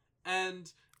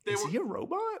 and Is he a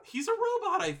robot? He's a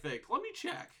robot, I think. Let me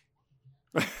check.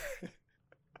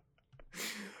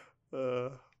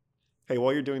 Hey,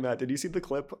 while you're doing that, did you see the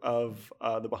clip of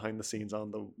the behind the scenes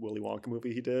on the Willy Wonka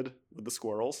movie he did with the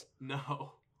squirrels?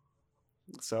 No.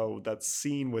 So that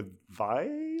scene with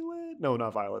Violet? No,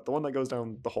 not Violet. The one that goes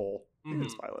down the hole. Maybe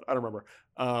it's Violet. I don't remember.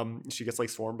 She gets like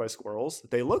swarmed by squirrels.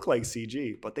 They look like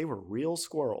CG, but they were real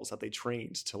squirrels that they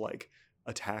trained to like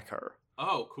attack her.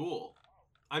 Oh, cool.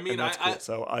 I mean, And that's cool.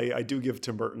 So I do give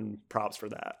Tim Burton props for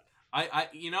that.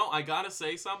 I gotta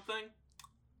say something.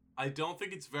 I don't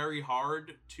think it's very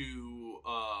hard to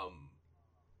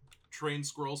train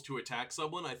squirrels to attack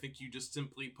someone. I think you just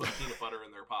simply put peanut butter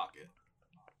in their pocket.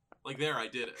 Like, there, I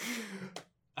did it.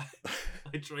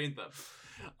 I trained them.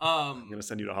 I'm gonna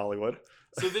send you to Hollywood.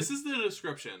 So this is the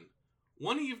description.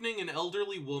 One evening, an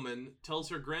elderly woman tells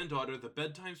her granddaughter the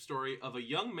bedtime story of a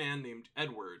young man named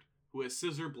Edward who has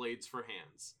scissor blades for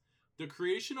hands. The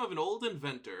creation of an old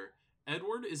inventor,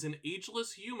 Edward is an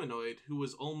ageless humanoid who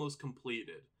was almost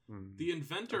completed. The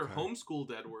inventor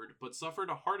homeschooled Edward, but suffered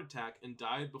a heart attack and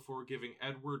died before giving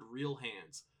Edward real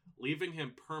hands, leaving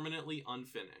him permanently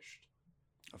unfinished.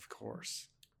 Of course.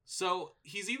 So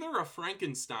he's either a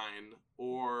Frankenstein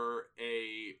or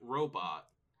a robot,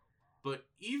 but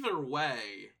either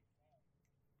way,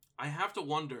 I have to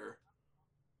wonder,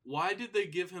 why did they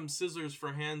give him scissors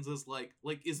for hands as like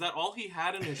is that all he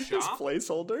had in his shop? His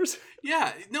placeholders?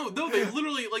 Yeah, no, they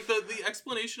literally, like, the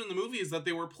explanation in the movie is that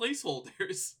they were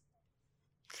placeholders.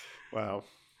 Wow.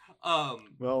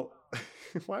 Well,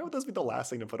 why would those be the last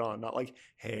thing to put on? Not like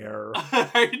hair.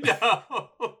 I know.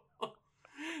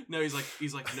 No,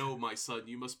 he's like, no, my son,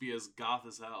 you must be as goth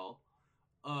as hell.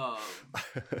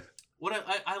 What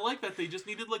I like that they just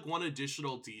needed like one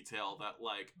additional detail that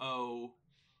like,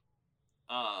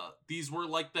 these were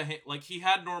like like he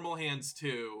had normal hands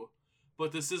too,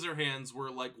 but the scissor hands were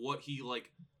like what he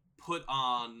like put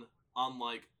on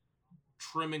like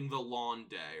trimming the lawn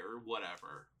day or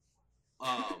whatever.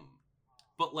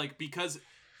 But like, because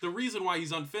the reason why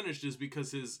he's unfinished is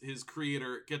because his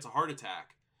creator gets a heart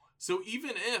attack. So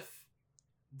even if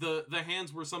the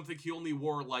hands were something he only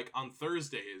wore like on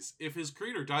Thursdays, if his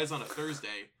creator dies on a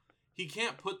Thursday, he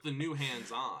can't put the new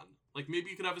hands on. Like, maybe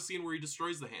you could have a scene where he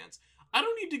destroys the hands. I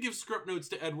don't need to give script notes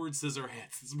to Edward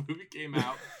Scissorhands. This movie came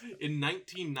out in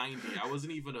 1990. I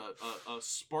wasn't even a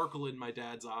sparkle in my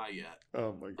dad's eye yet.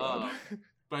 Oh my god.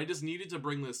 But I just needed to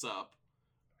bring this up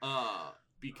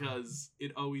because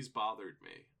it always bothered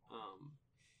me.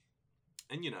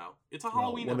 And, you know, it's a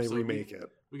Halloween when episode. When they remake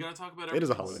it. We gotta talk about everything. It is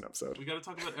a Halloween episode. We gotta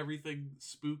talk about everything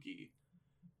spooky.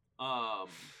 Edward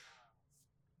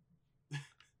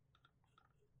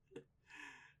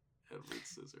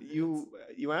Scissorhands.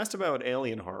 You asked about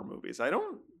alien horror movies. I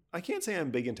can't say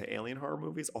I'm big into alien horror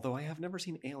movies, although I have never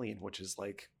seen Alien, which is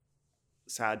like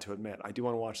sad to admit. I do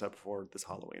want to watch that before this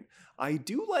Halloween. I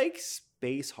do like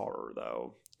space horror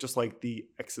though. Just like the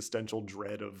existential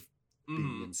dread of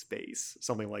being in space.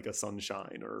 Something like a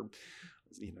Sunshine or,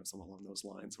 you know, something along those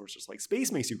lines where it's just like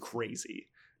space makes you crazy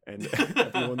and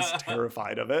everyone's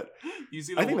terrified of it.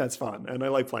 I think that's fun and I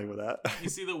like playing with that. You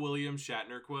see the William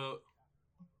Shatner quote?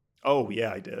 Oh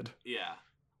yeah, I did. Yeah.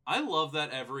 I love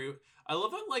that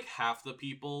like half the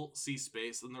people see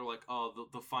space and they're like, oh,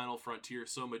 the final frontier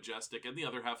is so majestic, and the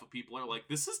other half of people are like,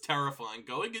 this is terrifying.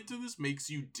 Going into this makes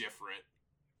you different.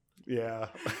 Yeah.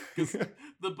 Because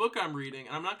the book I'm reading,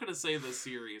 and I'm not going to say the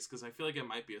series because I feel like it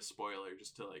might be a spoiler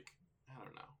just to like, I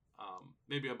don't know.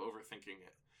 Maybe I'm overthinking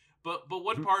it. But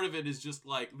what part of it is just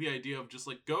like the idea of just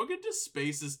like going into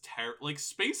space is like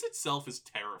space itself is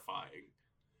terrifying.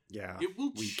 Yeah. It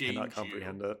will we change cannot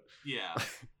comprehend it. Yeah.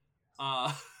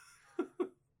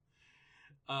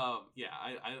 Yeah,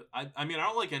 I mean, I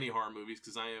don't like any horror movies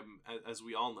because I am, as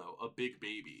we all know, a big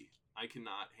baby. I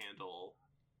cannot handle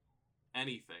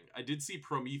anything. I did see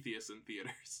Prometheus in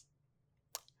theaters.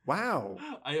 Wow.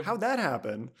 How'd that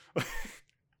happen?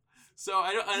 So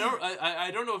I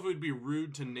don't know if it would be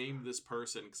rude to name this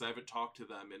person because I haven't talked to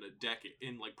them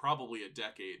in like probably a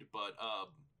decade, but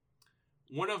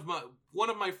one of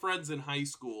my friends in high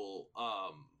school,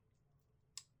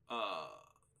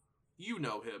 you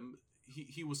know him.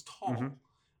 He was tall.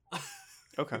 Mm-hmm.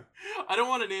 Okay. I don't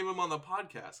want to name him on the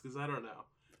podcast because I don't know.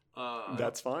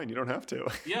 That's fine. You don't have to.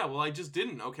 Yeah, well, I just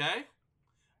didn't. Okay.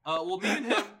 Well, me and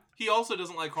him. He also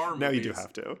doesn't like horror movies. Now you do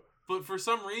have to. But for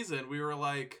some reason, we were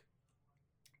like,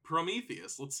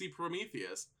 Prometheus. Let's see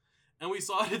Prometheus, and we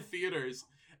saw it in theaters.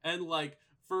 And like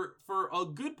for a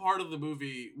good part of the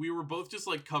movie, we were both just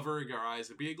like covering our eyes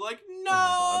and being like, "No!"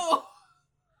 Oh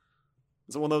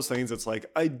it's one of those things. It's like,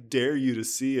 I dare you to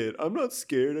see it. I'm not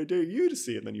scared. I dare you to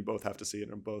see it. And then you both have to see it,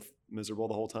 and are both miserable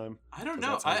the whole time. I don't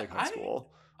know. That sounds like high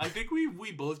school. I think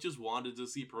we both just wanted to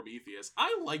see Prometheus.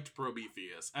 I liked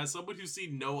Prometheus as someone who's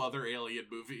seen no other Alien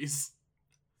movies.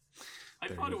 I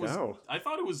thought it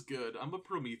was good. I'm a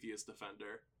Prometheus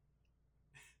defender.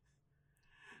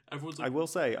 Everyone's like, I will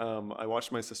say, I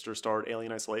watched my sister start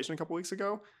Alien Isolation a couple weeks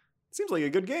ago. It seems like a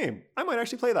good game. I might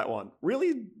actually play that one.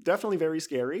 Really, definitely very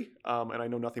scary. And I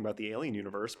know nothing about the Alien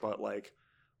universe, but like,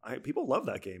 people love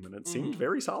that game, and it seemed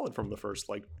very solid from the first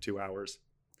like 2 hours.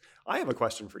 I have a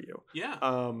question for you.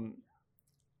 Yeah.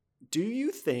 Do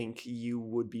you think you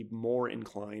would be more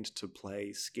inclined to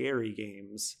play scary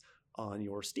games on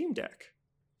your Steam Deck?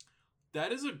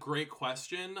 That is a great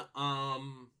question.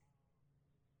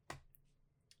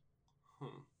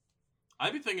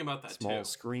 I've been thinking about that too. Small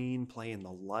screen, play in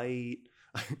the light.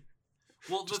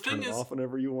 Well, Just the thing turn it is, off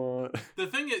whenever you want. the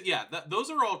thing is, yeah,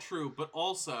 those are all true. But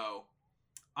also,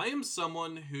 I am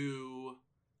someone who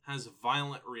has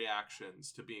violent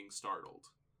reactions to being startled.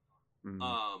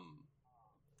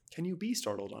 Can you be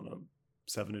startled on a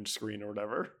 7-inch screen or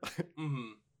whatever?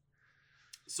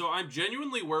 So I'm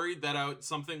genuinely worried that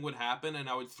something would happen and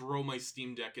I would throw my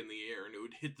Steam Deck in the air and it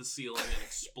would hit the ceiling and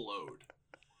explode.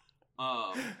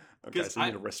 Okay, so you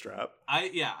need a wrist strap.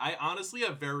 I honestly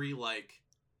have very like,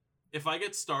 if I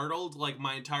get startled, like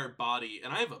my entire body,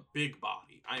 and I have a big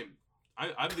body. I'm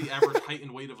the average height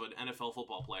and weight of an NFL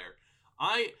football player.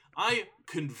 I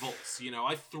convulse,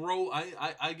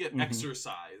 I get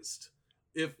exercised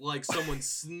if like someone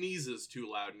sneezes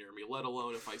too loud near me, let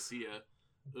alone if I see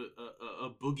a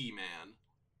boogeyman.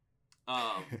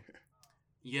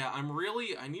 Yeah, I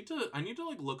need to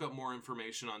like look up more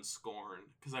information on Scorn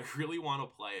because I really want to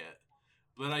play it.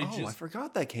 But I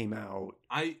forgot that came out.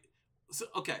 So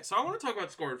I want to talk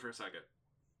about Scorn for a second.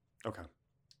 Okay.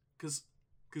 Because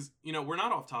we're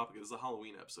not off topic. This is a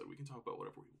Halloween episode. We can talk about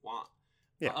whatever we want.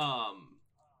 Yeah.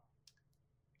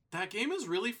 That game is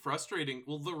really frustrating.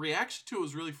 Well, the reaction to it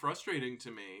was really frustrating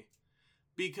to me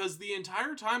because the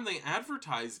entire time they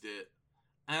advertised it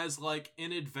as like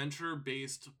an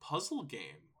adventure-based puzzle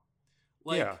game.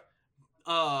 Like,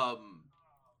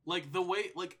 like the way,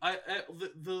 like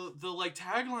the like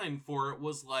tagline for it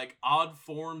was like odd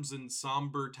forms and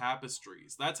somber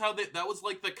tapestries. That's how that was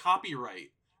like the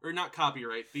copyright, or not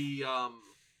copyright, the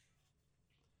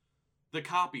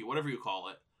copy, whatever you call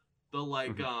it. The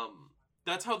like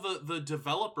that's how the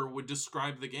developer would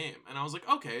describe the game, and I was like,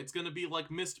 okay, it's gonna be like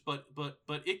Myst, but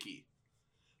icky.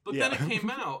 But then it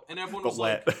came out, and everyone was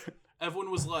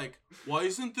like, why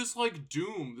isn't this like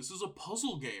Doom? This is a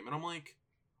puzzle game. And I'm like,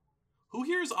 who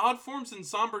hears odd forms and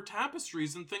somber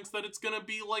tapestries and thinks that it's going to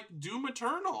be like Doom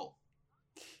Eternal?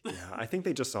 Yeah, I think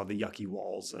they just saw the yucky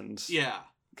walls and... Yeah.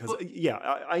 Because,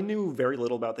 I knew very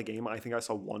little about the game. I think I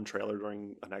saw one trailer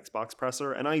during an Xbox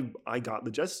presser, and I got the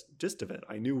gist of it.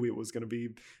 I knew it was going to be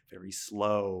very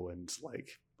slow and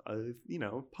like...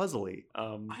 puzzly.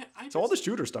 So all the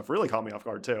shooter stuff really caught me off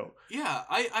guard too. Yeah,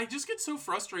 I just get so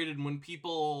frustrated when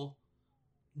people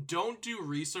don't do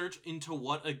research into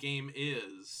what a game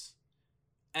is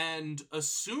and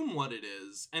assume what it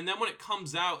is, and then when it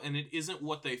comes out and it isn't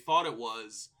what they thought it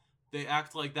was, they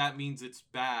act like that means it's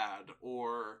bad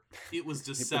or it was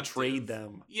deceptive. It betrayed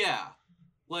them. Yeah,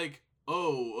 like,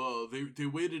 they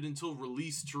waited until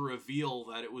release to reveal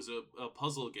that it was a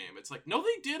puzzle game. It's like, no,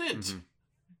 they didn't. Mm-hmm.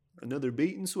 Another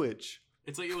bait and switch.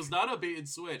 It's like, it was not a bait and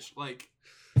switch. Like,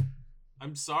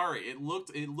 I'm sorry.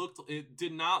 It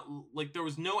did not, like, there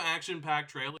was no action-packed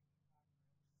trailer.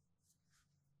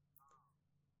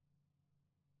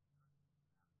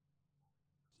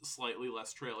 Slightly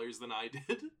less trailers than I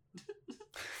did.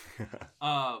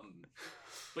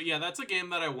 But yeah, that's a game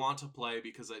that I want to play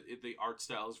because the art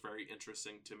style is very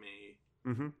interesting to me.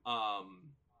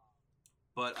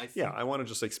 But I think, I want to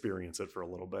just experience it for a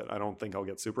little bit. I don't think I'll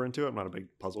get super into it. I'm not a big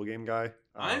puzzle game guy.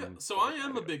 I am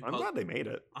a big puzzle. I'm glad they made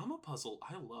it. I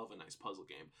love a nice puzzle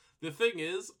game. The thing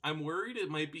is, I'm worried it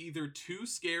might be either too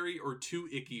scary or too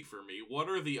icky for me. One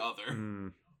or the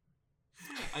other.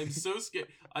 I'm so scared.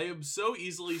 I am so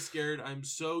easily scared. I'm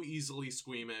so easily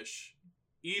squeamish.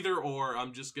 Either or,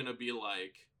 I'm just gonna be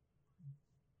like,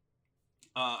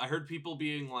 I heard people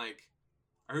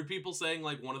saying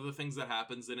like one of the things that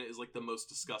happens in it is like the most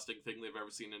disgusting thing they've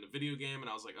ever seen in a video game, and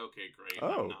I was like, okay, great,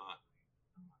 Oh. I'm not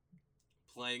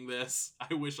playing this.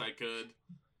 I wish I could.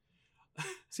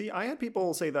 See, I had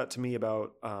people say that to me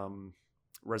about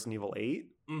Resident Evil 8,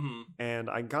 Mm-hmm. and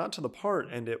I got to the part,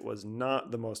 and it was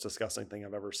not the most disgusting thing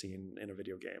I've ever seen in a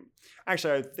video game.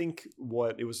 Actually, I think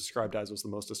what it was described as was the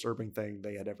most disturbing thing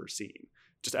they had ever seen,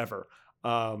 just ever.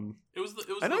 It was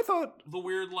And I thought, the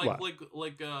weird What? like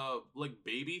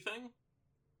baby thing.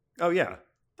 oh yeah,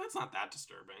 That's not that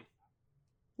disturbing.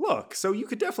 look, so you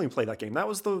could definitely play that game. That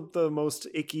was the most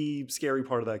icky, scary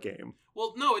part of that game.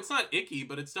 Well, no, it's not icky,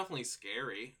 but it's definitely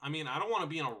scary. I mean, I don't want to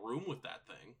be in a room with that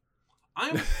thing.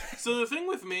 So the thing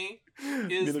with me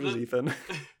is Neither does Ethan.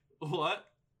 what?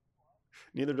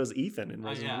 Neither does Ethan in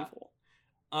Resident yeah. Evil.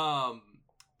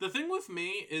 The thing with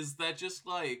me is that just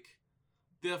like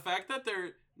the fact that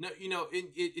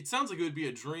it sounds like it would be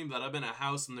a dream that I'm in a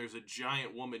house and there's a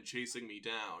giant woman chasing me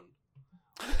down.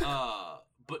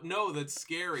 But no, that's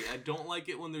scary. I don't like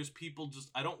it when there's people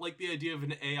I don't like the idea of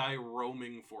an AI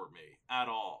roaming for me at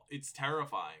all. It's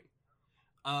terrifying.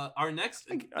 Our next,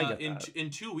 I get that.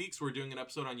 in 2 weeks, we're doing an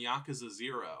episode on Yakuza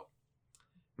 0.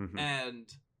 Mhm.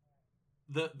 And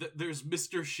there's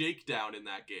Mr. Shakedown in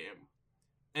that game.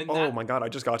 And Oh my god, I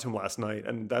just got to him last night,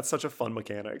 and that's such a fun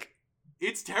mechanic.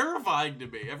 it's terrifying to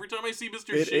me. Every time I see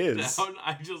Mr. It Shakedown, is.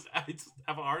 I just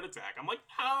have a heart attack. I'm like,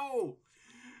 how?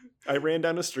 I ran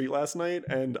down the street last night,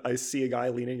 and I see a guy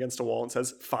leaning against a wall and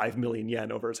says 5 million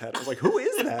yen over his head. I was like, who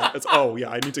is that? It's, oh yeah,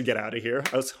 I need to get out of here.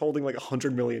 I was holding like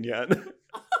 100 million yen.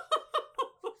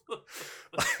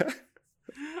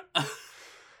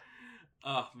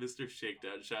 Mr.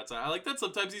 Shakedown shots. I like that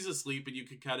sometimes he's asleep and you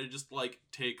can kind of just like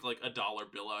take like $1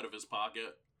 bill out of his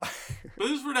pocket. But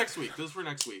this is for next week.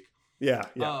 Yeah.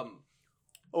 A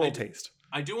little taste.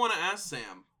 I do want to ask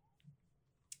Sam.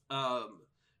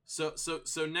 So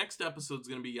next episode's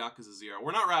gonna be Yakuza 0.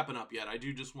 We're not wrapping up yet. I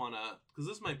do just want to, because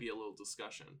this might be a little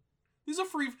discussion.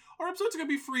 Our episodes are gonna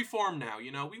be free form now.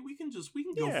 You know, we can go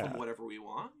Yeah. from whatever we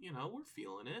want. You know, we're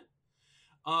feeling it.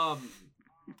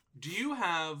 Do you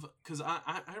have, because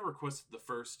I requested the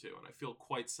first two and I feel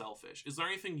quite selfish. Is there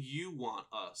anything you want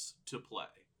us to play?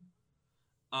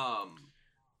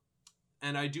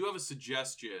 And I do have a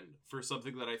suggestion for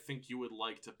something that I think you would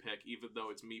like to pick, even though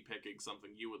it's me picking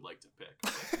something you would like to pick.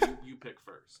 You pick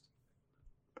first.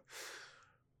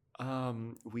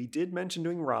 We did mention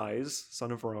doing Rise,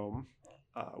 Son of Rome,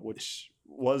 which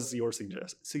was your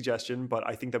suggestion, but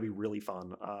I think that'd be really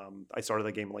fun. I started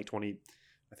that game in like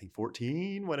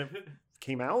 2014 when it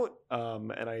came out,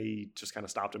 and I just kind of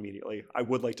stopped immediately. I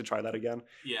would like to try that again.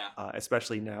 Yeah.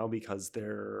 Especially now because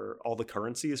all the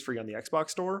currency is free on the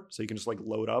Xbox store, so you can just like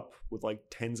load up with like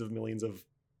tens of millions of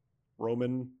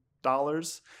Roman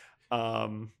dollars,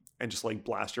 and just like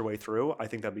blast your way through. I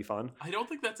think that'd be fun. I don't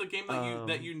think that's a game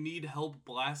that you need help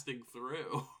blasting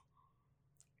through.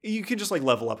 You can just like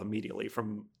level up immediately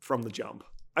from the jump.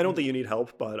 I don't think you need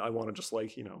help, but I want to just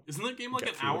like, Isn't that game like get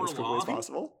an through it hour as quickly long? as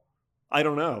possible. I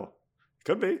don't know.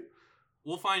 Could be.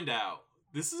 We'll find out.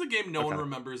 This is a game no one Okay.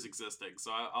 remembers existing,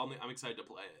 so I'm excited to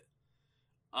play it.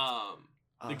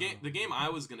 The game I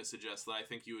was going to suggest that I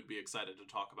think you would be excited to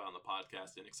talk about on the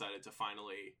podcast and excited to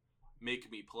finally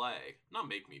not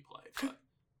make me play, but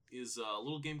is a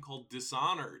little game called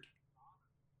Dishonored.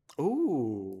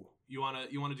 Ooh. You wanna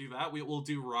do that? We'll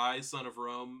do Rise, Son of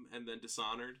Rome, and then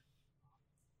Dishonored.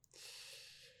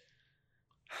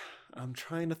 I'm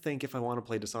trying to think if I want to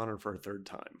play Dishonored for a third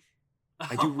time.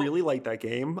 I do really like that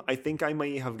game. I think I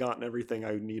may have gotten everything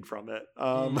I would need from it.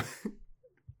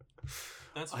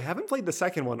 That's I haven't played the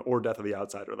second one or Death of the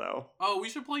Outsider though. Oh, we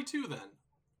should play 2 then.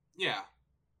 Yeah.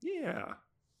 Yeah.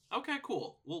 Okay,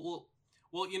 cool.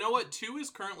 Well, you know what? 2 is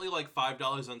currently like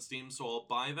 $5 on Steam, so I'll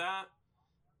buy that,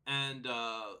 and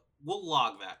we'll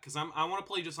log that because I want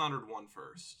to play Dishonored 1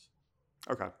 first.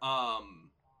 Okay.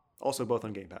 Also both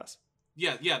on Game Pass.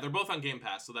 Yeah, they're both on Game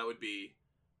Pass, so that would be.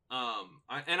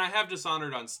 I have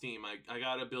Dishonored on Steam. I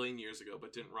got it a billion years ago,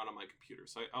 but didn't run on my computer,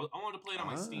 so I wanted to play it on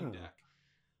my Steam Deck.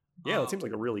 Yeah, that seems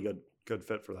like a really good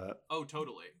fit for that. Oh,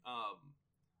 totally.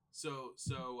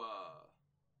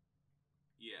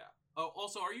 Yeah. Oh,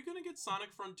 also, are you gonna get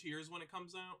Sonic Frontiers when it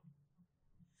comes out?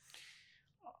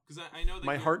 Because I know that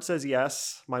My heart says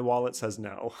yes. My wallet says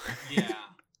no. Yeah.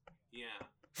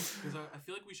 Because I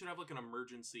feel like we should have like an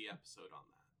emergency episode on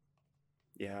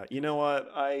that. Yeah, you know what?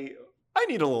 I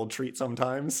need a little treat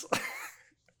sometimes.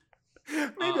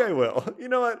 Maybe I will. You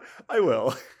know what? I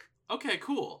will. Okay,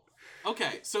 cool.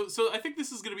 Okay, so I think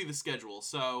this is going to be the schedule.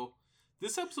 So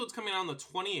This episode's coming out on the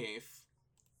 28th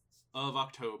of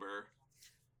October.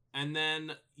 And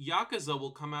then Yakuza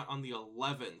will come out on the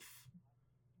 11th,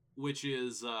 which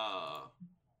is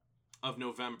of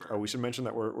November. Oh, we should mention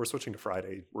that we're switching to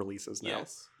Friday releases now.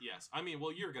 Yes. I mean,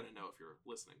 well, you're going to know if you're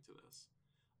listening to this.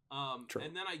 True.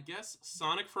 And then I guess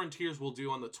Sonic Frontiers will do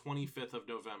on the 25th of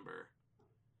November.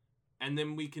 And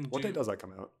then we can What day does that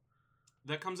come out?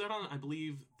 That comes out on, I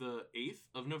believe, the 8th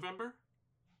of November.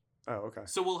 Oh, okay.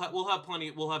 So we'll have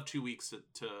plenty. We'll have 2 weeks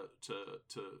to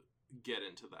get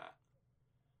into that.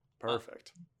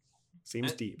 Perfect.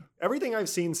 Seems deep. Everything I've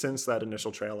seen since that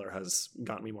initial trailer has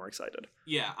gotten me more excited.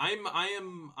 Yeah, I've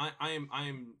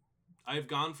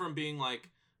gone from being like,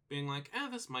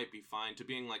 this might be fine, to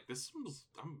being like,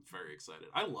 I'm very excited.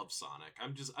 I love Sonic.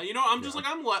 I'm just like,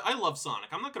 I love Sonic.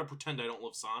 I'm not gonna pretend I don't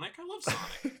love Sonic. I love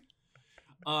Sonic.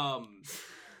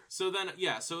 So then,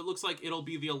 so it looks like it'll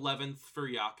be the 11th for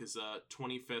Yakuza,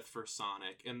 25th for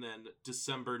Sonic, and then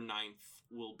December 9th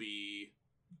will be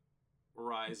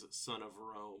Rise, Son of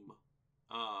Rome.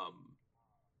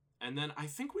 And then I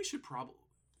think we should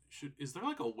is there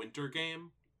like a winter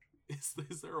game?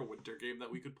 Is there a winter game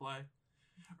that we could play?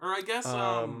 Or I guess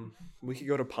we could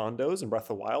go to Pondo's and Breath of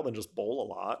the Wild and just bowl a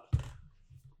lot.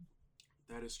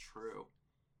 That is true.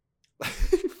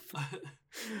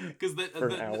 Because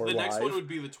the next one would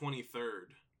be the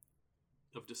 23rd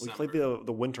of December. We played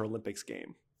the Winter Olympics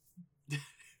game.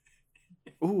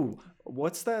 Ooh,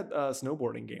 what's that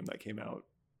snowboarding game that came out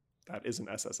that isn't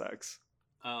SSX?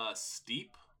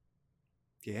 Steep?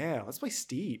 Yeah, let's play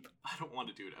Steep. I don't want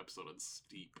to do an episode on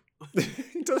Steep.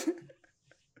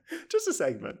 Just a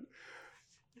segment.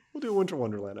 We'll do a Winter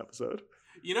Wonderland episode.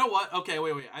 You know what? Okay,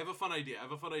 wait. I have a fun idea.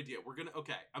 We're gonna...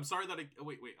 Okay, I'm sorry that I...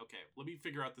 Wait. Okay, let me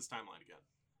figure out this timeline again.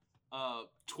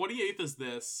 28th is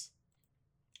this.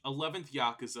 11th,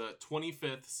 Yakuza.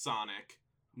 25th, Sonic.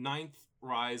 9th,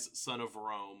 Rise, Son of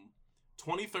Rome.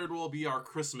 23rd will be our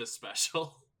Christmas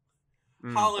special.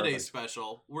 Holiday perfect.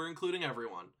 Special. We're including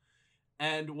everyone.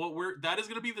 And that is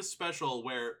going to be the special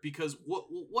where, because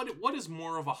what is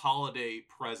more of a holiday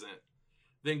present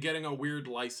than getting a weird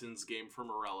license game from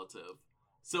a relative?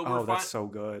 So that's so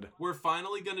good. We're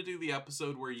finally going to do the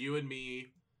episode where you and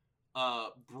me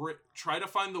try to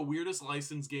find the weirdest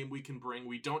license game we can bring.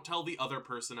 We don't tell the other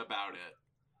person about it.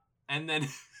 And then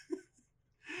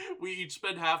we each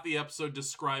spend half the episode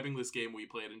describing this game we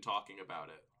played and talking about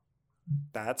it.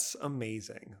 That's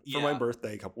amazing. For my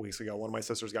birthday a couple weeks ago, one of my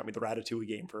sisters got me the Ratatouille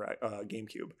game for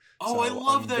GameCube. Oh, so I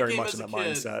love that game as a kid.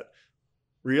 Mindset.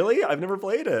 Really? I've never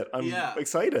played it. I'm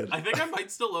excited. I think I might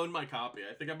still own my copy.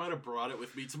 I think I might have brought it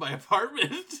with me to my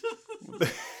apartment.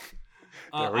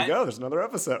 There we go. There's another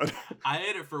episode. I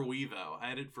had it for Wii, though.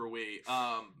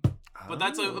 But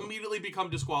that's immediately become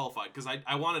disqualified because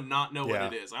I want to not know what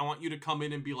it is. I want you to come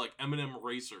in and be like M&M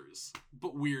Racers,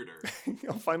 but weirder.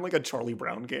 I'll find like a Charlie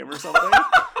Brown game or something.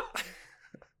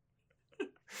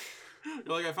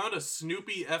 You're like, I found a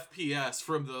Snoopy FPS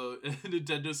from the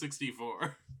Nintendo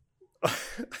 64.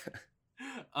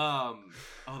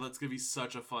 That's gonna be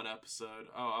such a fun episode.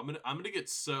 I'm gonna get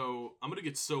so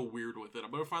weird with it.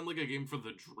 I'm gonna find like a game for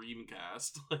the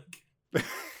Dreamcast.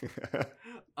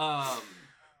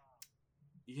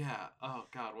 Yeah. Oh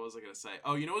God, what was I gonna say?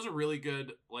 Oh, it was a really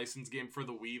good license game for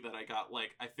the Wii that I got.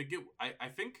 Like, I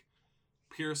think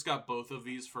Pierce got both of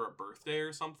these for a birthday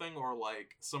or something, or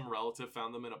like some relative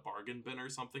found them in a bargain bin or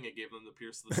something and gave them to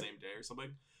Pierce the same day or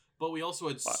something. But we also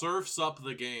had Surf's Up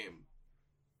the game.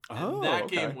 And that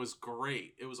game was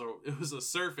great. It was a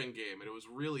surfing game and it was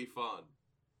really fun.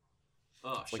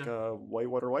 It's like a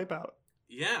Whitewater Wipeout.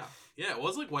 Yeah, it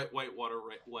was like Whitewater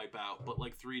Wipeout, but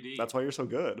like 3D. That's why you're so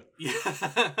good. Yeah.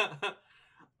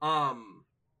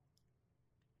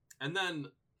 And then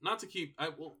let's give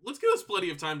us plenty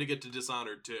of time to get to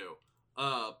Dishonored too.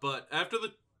 But after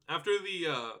the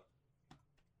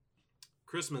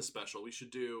Christmas special, we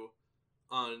should do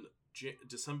on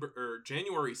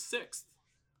January 6th.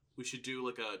 We should do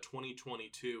like a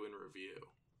 2022 in review.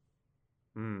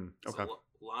 Okay. So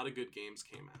a lot of good games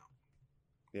came out.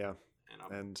 Yeah.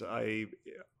 And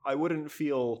I wouldn't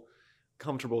feel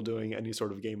comfortable doing any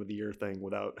sort of game of the year thing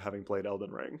without having played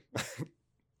Elden Ring.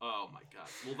 Oh my God.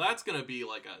 Well, that's going to be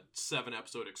like a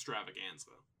 7-episode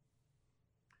extravaganza.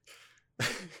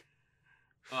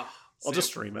 I'll just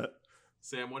stream it.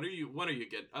 Sam, when are you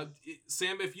getting?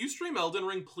 Sam, if you stream Elden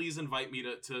Ring, please invite me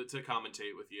to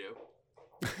commentate with you.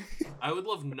 I would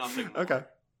love nothing more. Okay.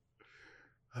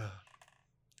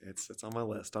 It's on my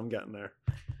list. I'm getting there.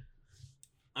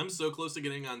 I'm so close to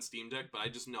getting on Steam Deck, but I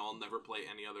just know I'll never play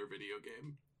any other video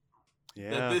game.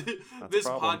 Yeah. This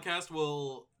podcast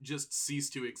will just cease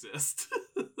to exist.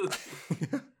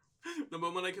 The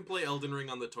moment I can play Elden Ring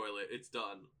on the toilet, it's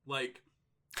done. Like,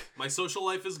 my social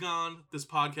life is gone. This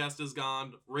podcast is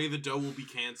gone. Ray the Doe will be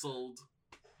canceled.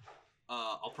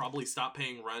 I'll probably stop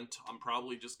paying rent. I'm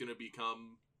probably just going to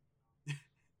become...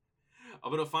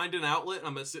 I'm going to find an outlet, and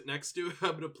I'm going to sit next to it.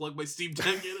 I'm going to plug my Steam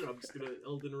Deck in, and I'm just going to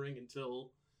Elden Ring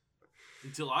until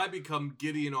I become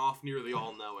Gideon off near the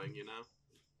all-knowing, you know?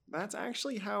 That's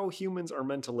actually how humans are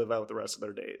meant to live out the rest of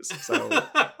their days. So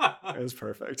it was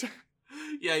perfect.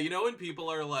 Yeah, you know when people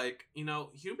are like, you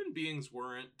know, human beings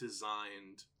weren't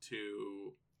designed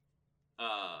to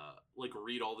like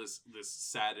read all this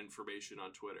sad information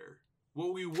on Twitter.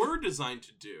 What we were designed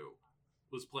to do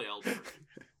was play Elden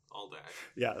Ring all day.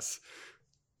 Yes.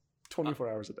 24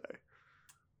 hours a day.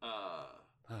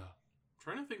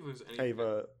 Trying to think if there's anything.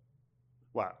 Hey,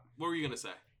 wow. What were you going to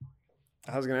say?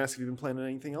 I was going to ask if you've been playing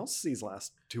anything else these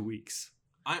last 2 weeks.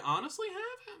 I honestly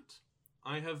haven't.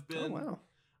 I have been... Oh, wow.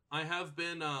 I have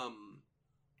been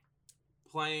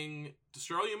playing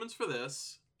Destroy All Humans for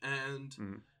this, and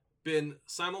been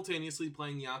simultaneously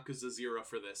playing Yakuza 0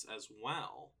 for this as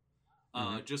well,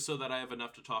 just so that I have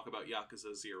enough to talk about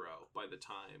Yakuza 0 by the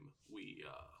time we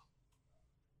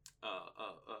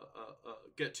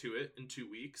get to it in 2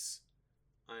 weeks.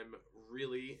 I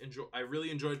really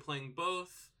enjoyed playing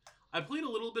both. I played a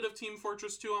little bit of Team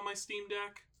Fortress 2 on my Steam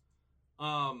Deck.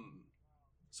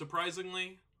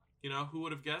 Surprisingly, you know, who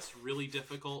would have guessed? Really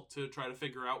difficult to try to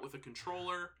figure out with a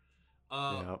controller.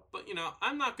 But, you know,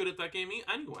 I'm not good at that game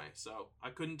anyway, so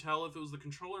I couldn't tell if it was the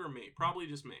controller or me. Probably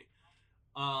just me.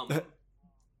 But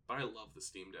I love the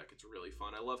Steam Deck. It's really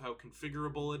fun. I love how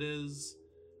configurable it is.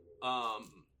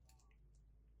 I'm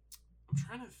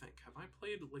trying to think. Have I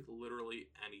played, like, literally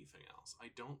anything else? I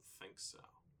don't think so.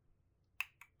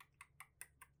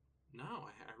 No,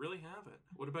 I really haven't.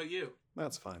 What about you?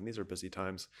 That's fine. These are busy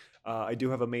times. I do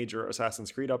have a major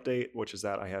Assassin's Creed update, which is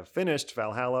that I have finished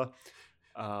Valhalla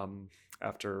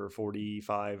after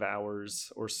 45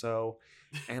 hours or so.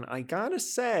 And I gotta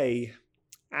say,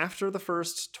 after the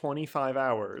first 25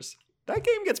 hours, that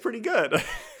game gets pretty good.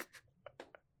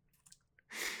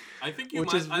 I think you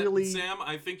might, Sam,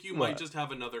 I think you might just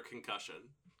have another concussion.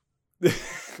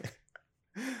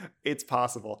 It's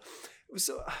possible.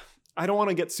 So... I don't want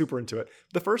to get super into it.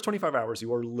 The first 25 hours,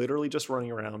 you are literally just running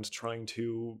around trying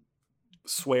to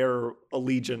swear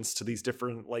allegiance to these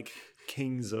different like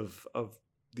kings of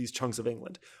these chunks of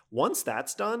England. Once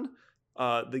that's done,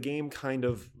 the game kind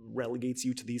of relegates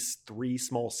you to these 3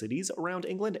 small cities around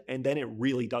England, and then it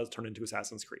really does turn into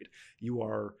Assassin's Creed. You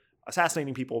are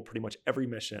assassinating people pretty much every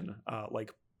mission,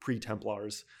 like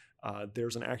pre-Templars.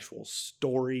 There's an actual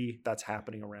story that's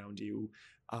happening around you.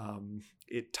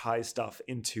 It ties stuff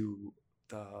into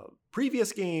the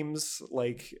previous games,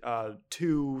 like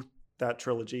 2, that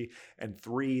trilogy, and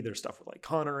 3, there's stuff with like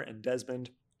Connor and Desmond.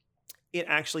 It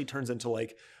actually turns into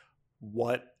like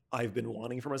what I've been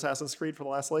wanting from Assassin's Creed for the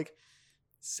last like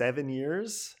 7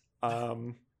 years.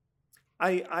 I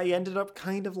ended up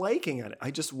kind of liking it.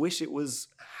 I just wish it was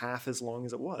half as long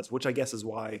as it was, which I guess is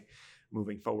why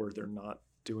moving forward they're not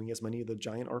doing as many of the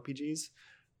giant RPGs.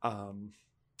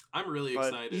 I'm really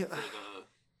excited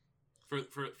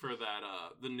for that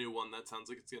the new one that sounds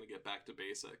like it's going to get back to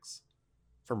basics.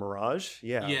 For Mirage?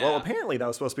 Yeah. Well, apparently that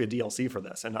was supposed to be a DLC for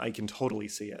this, and I can totally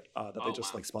see it. They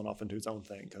just like spun off into its own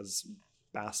thing, because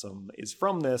Bassam is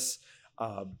from this,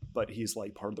 but he's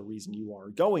like part of the reason you are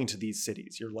going to these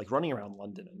cities. You're like running around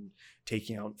London and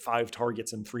taking out 5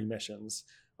 targets in 3 missions.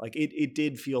 Like it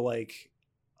did feel like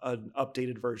an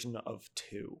updated version of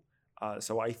 2.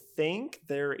 So I think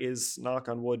there is, knock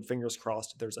on wood, fingers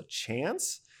crossed, there's a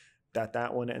chance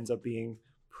that one ends up being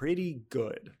pretty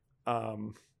good.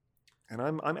 And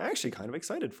I'm actually kind of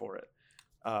excited for it.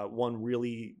 One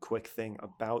really quick thing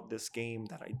about this game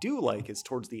that I do like is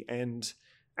towards the end,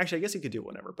 actually I guess you could do it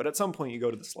whenever, but at some point you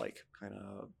go to this like kind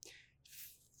of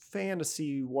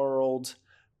fantasy world,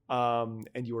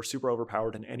 and you are super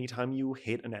overpowered, and anytime you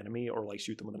hit an enemy or like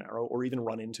shoot them with an arrow or even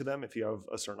run into them if you have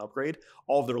a certain upgrade,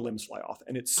 all of their limbs fly off,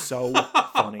 and it's so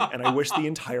funny, and I wish the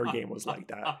entire game was like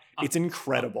that. It's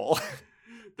incredible.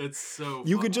 That's so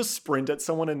you could just sprint at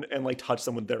someone and like touch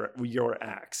them with your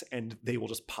axe, and they will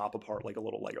just pop apart like a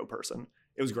little Lego person.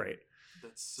 It was great.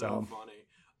 That's so funny.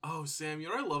 Oh, Sam, you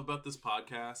know what I love about this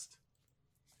podcast?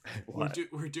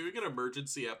 We're doing an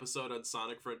emergency episode on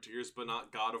Sonic Frontiers, but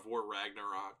not God of War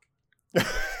Ragnarok.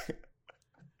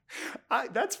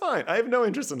 That's fine. I have no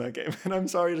interest in that game, and I'm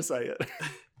sorry to say it.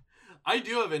 I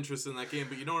do have interest in that game,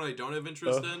 but you know what I don't have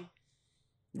interest in?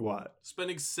 What?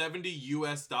 Spending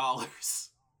 $70.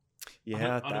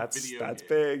 Yeah, that's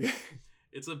big.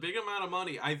 It's a big amount of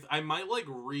money. I might like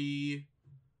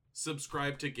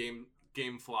subscribe to Game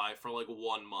GameFly for like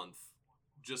 1 month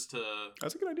just to.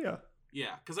 That's a good idea.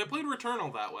 Yeah, because I played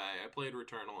Returnal that way. I played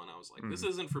Returnal and I was like, this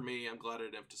isn't for me. I'm glad I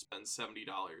didn't have to spend $70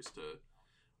 to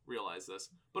realize this.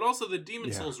 But also the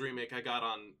Demon Souls remake I got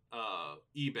on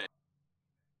eBay.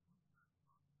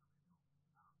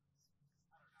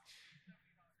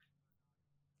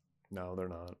 No, they're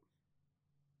not.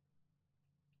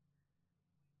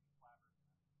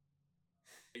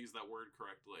 I use that word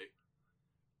correctly.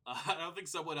 I don't think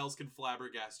someone else can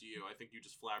flabbergast you. I think you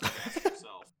just flabbergast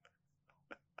yourself.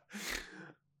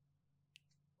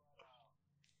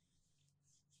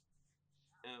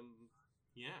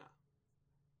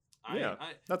 Yeah.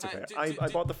 That's okay. I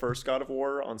bought the first God of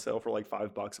War on sale for like $5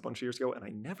 a bunch of years ago, and I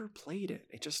never played it.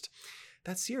 It just,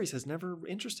 that series has never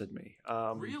interested me.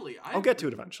 Really? I'll get to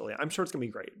it eventually. I'm sure it's gonna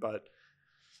be great, but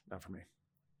not for me.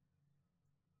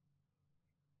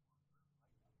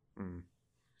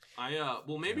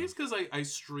 Well, maybe it's because I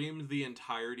streamed the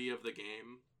entirety of the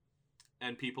game,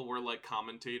 and people were like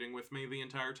commentating with me the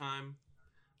entire time.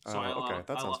 So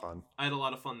that sounds fun. I had a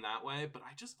lot of fun that way, but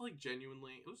I just like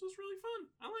genuinely, it was just really fun.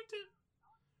 I liked it.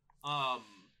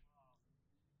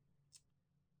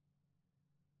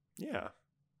 Yeah.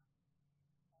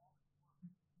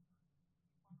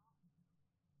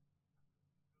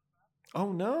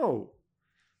 Oh no.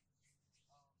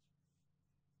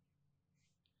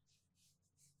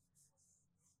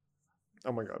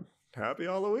 Oh my god. Happy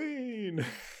Halloween.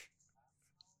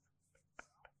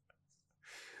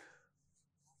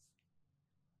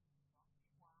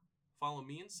 Follow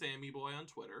me and Sammy Boy on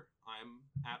Twitter. I'm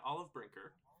at Olive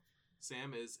Brinker.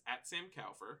 Sam is at Sam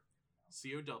Cowfer.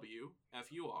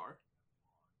 COWFUR.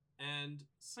 And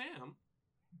Sam,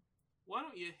 why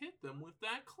don't you hit them with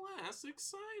that classic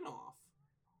sign-off?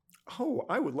 Oh,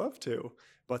 I would love to.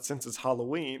 But since it's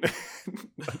Halloween,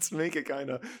 let's make it kind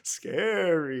of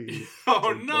scary. Oh,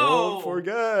 so no! Don't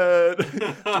forget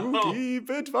to keep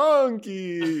it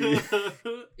funky.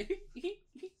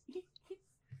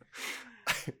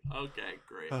 Okay,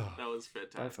 great. That was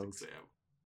fantastic, Sam.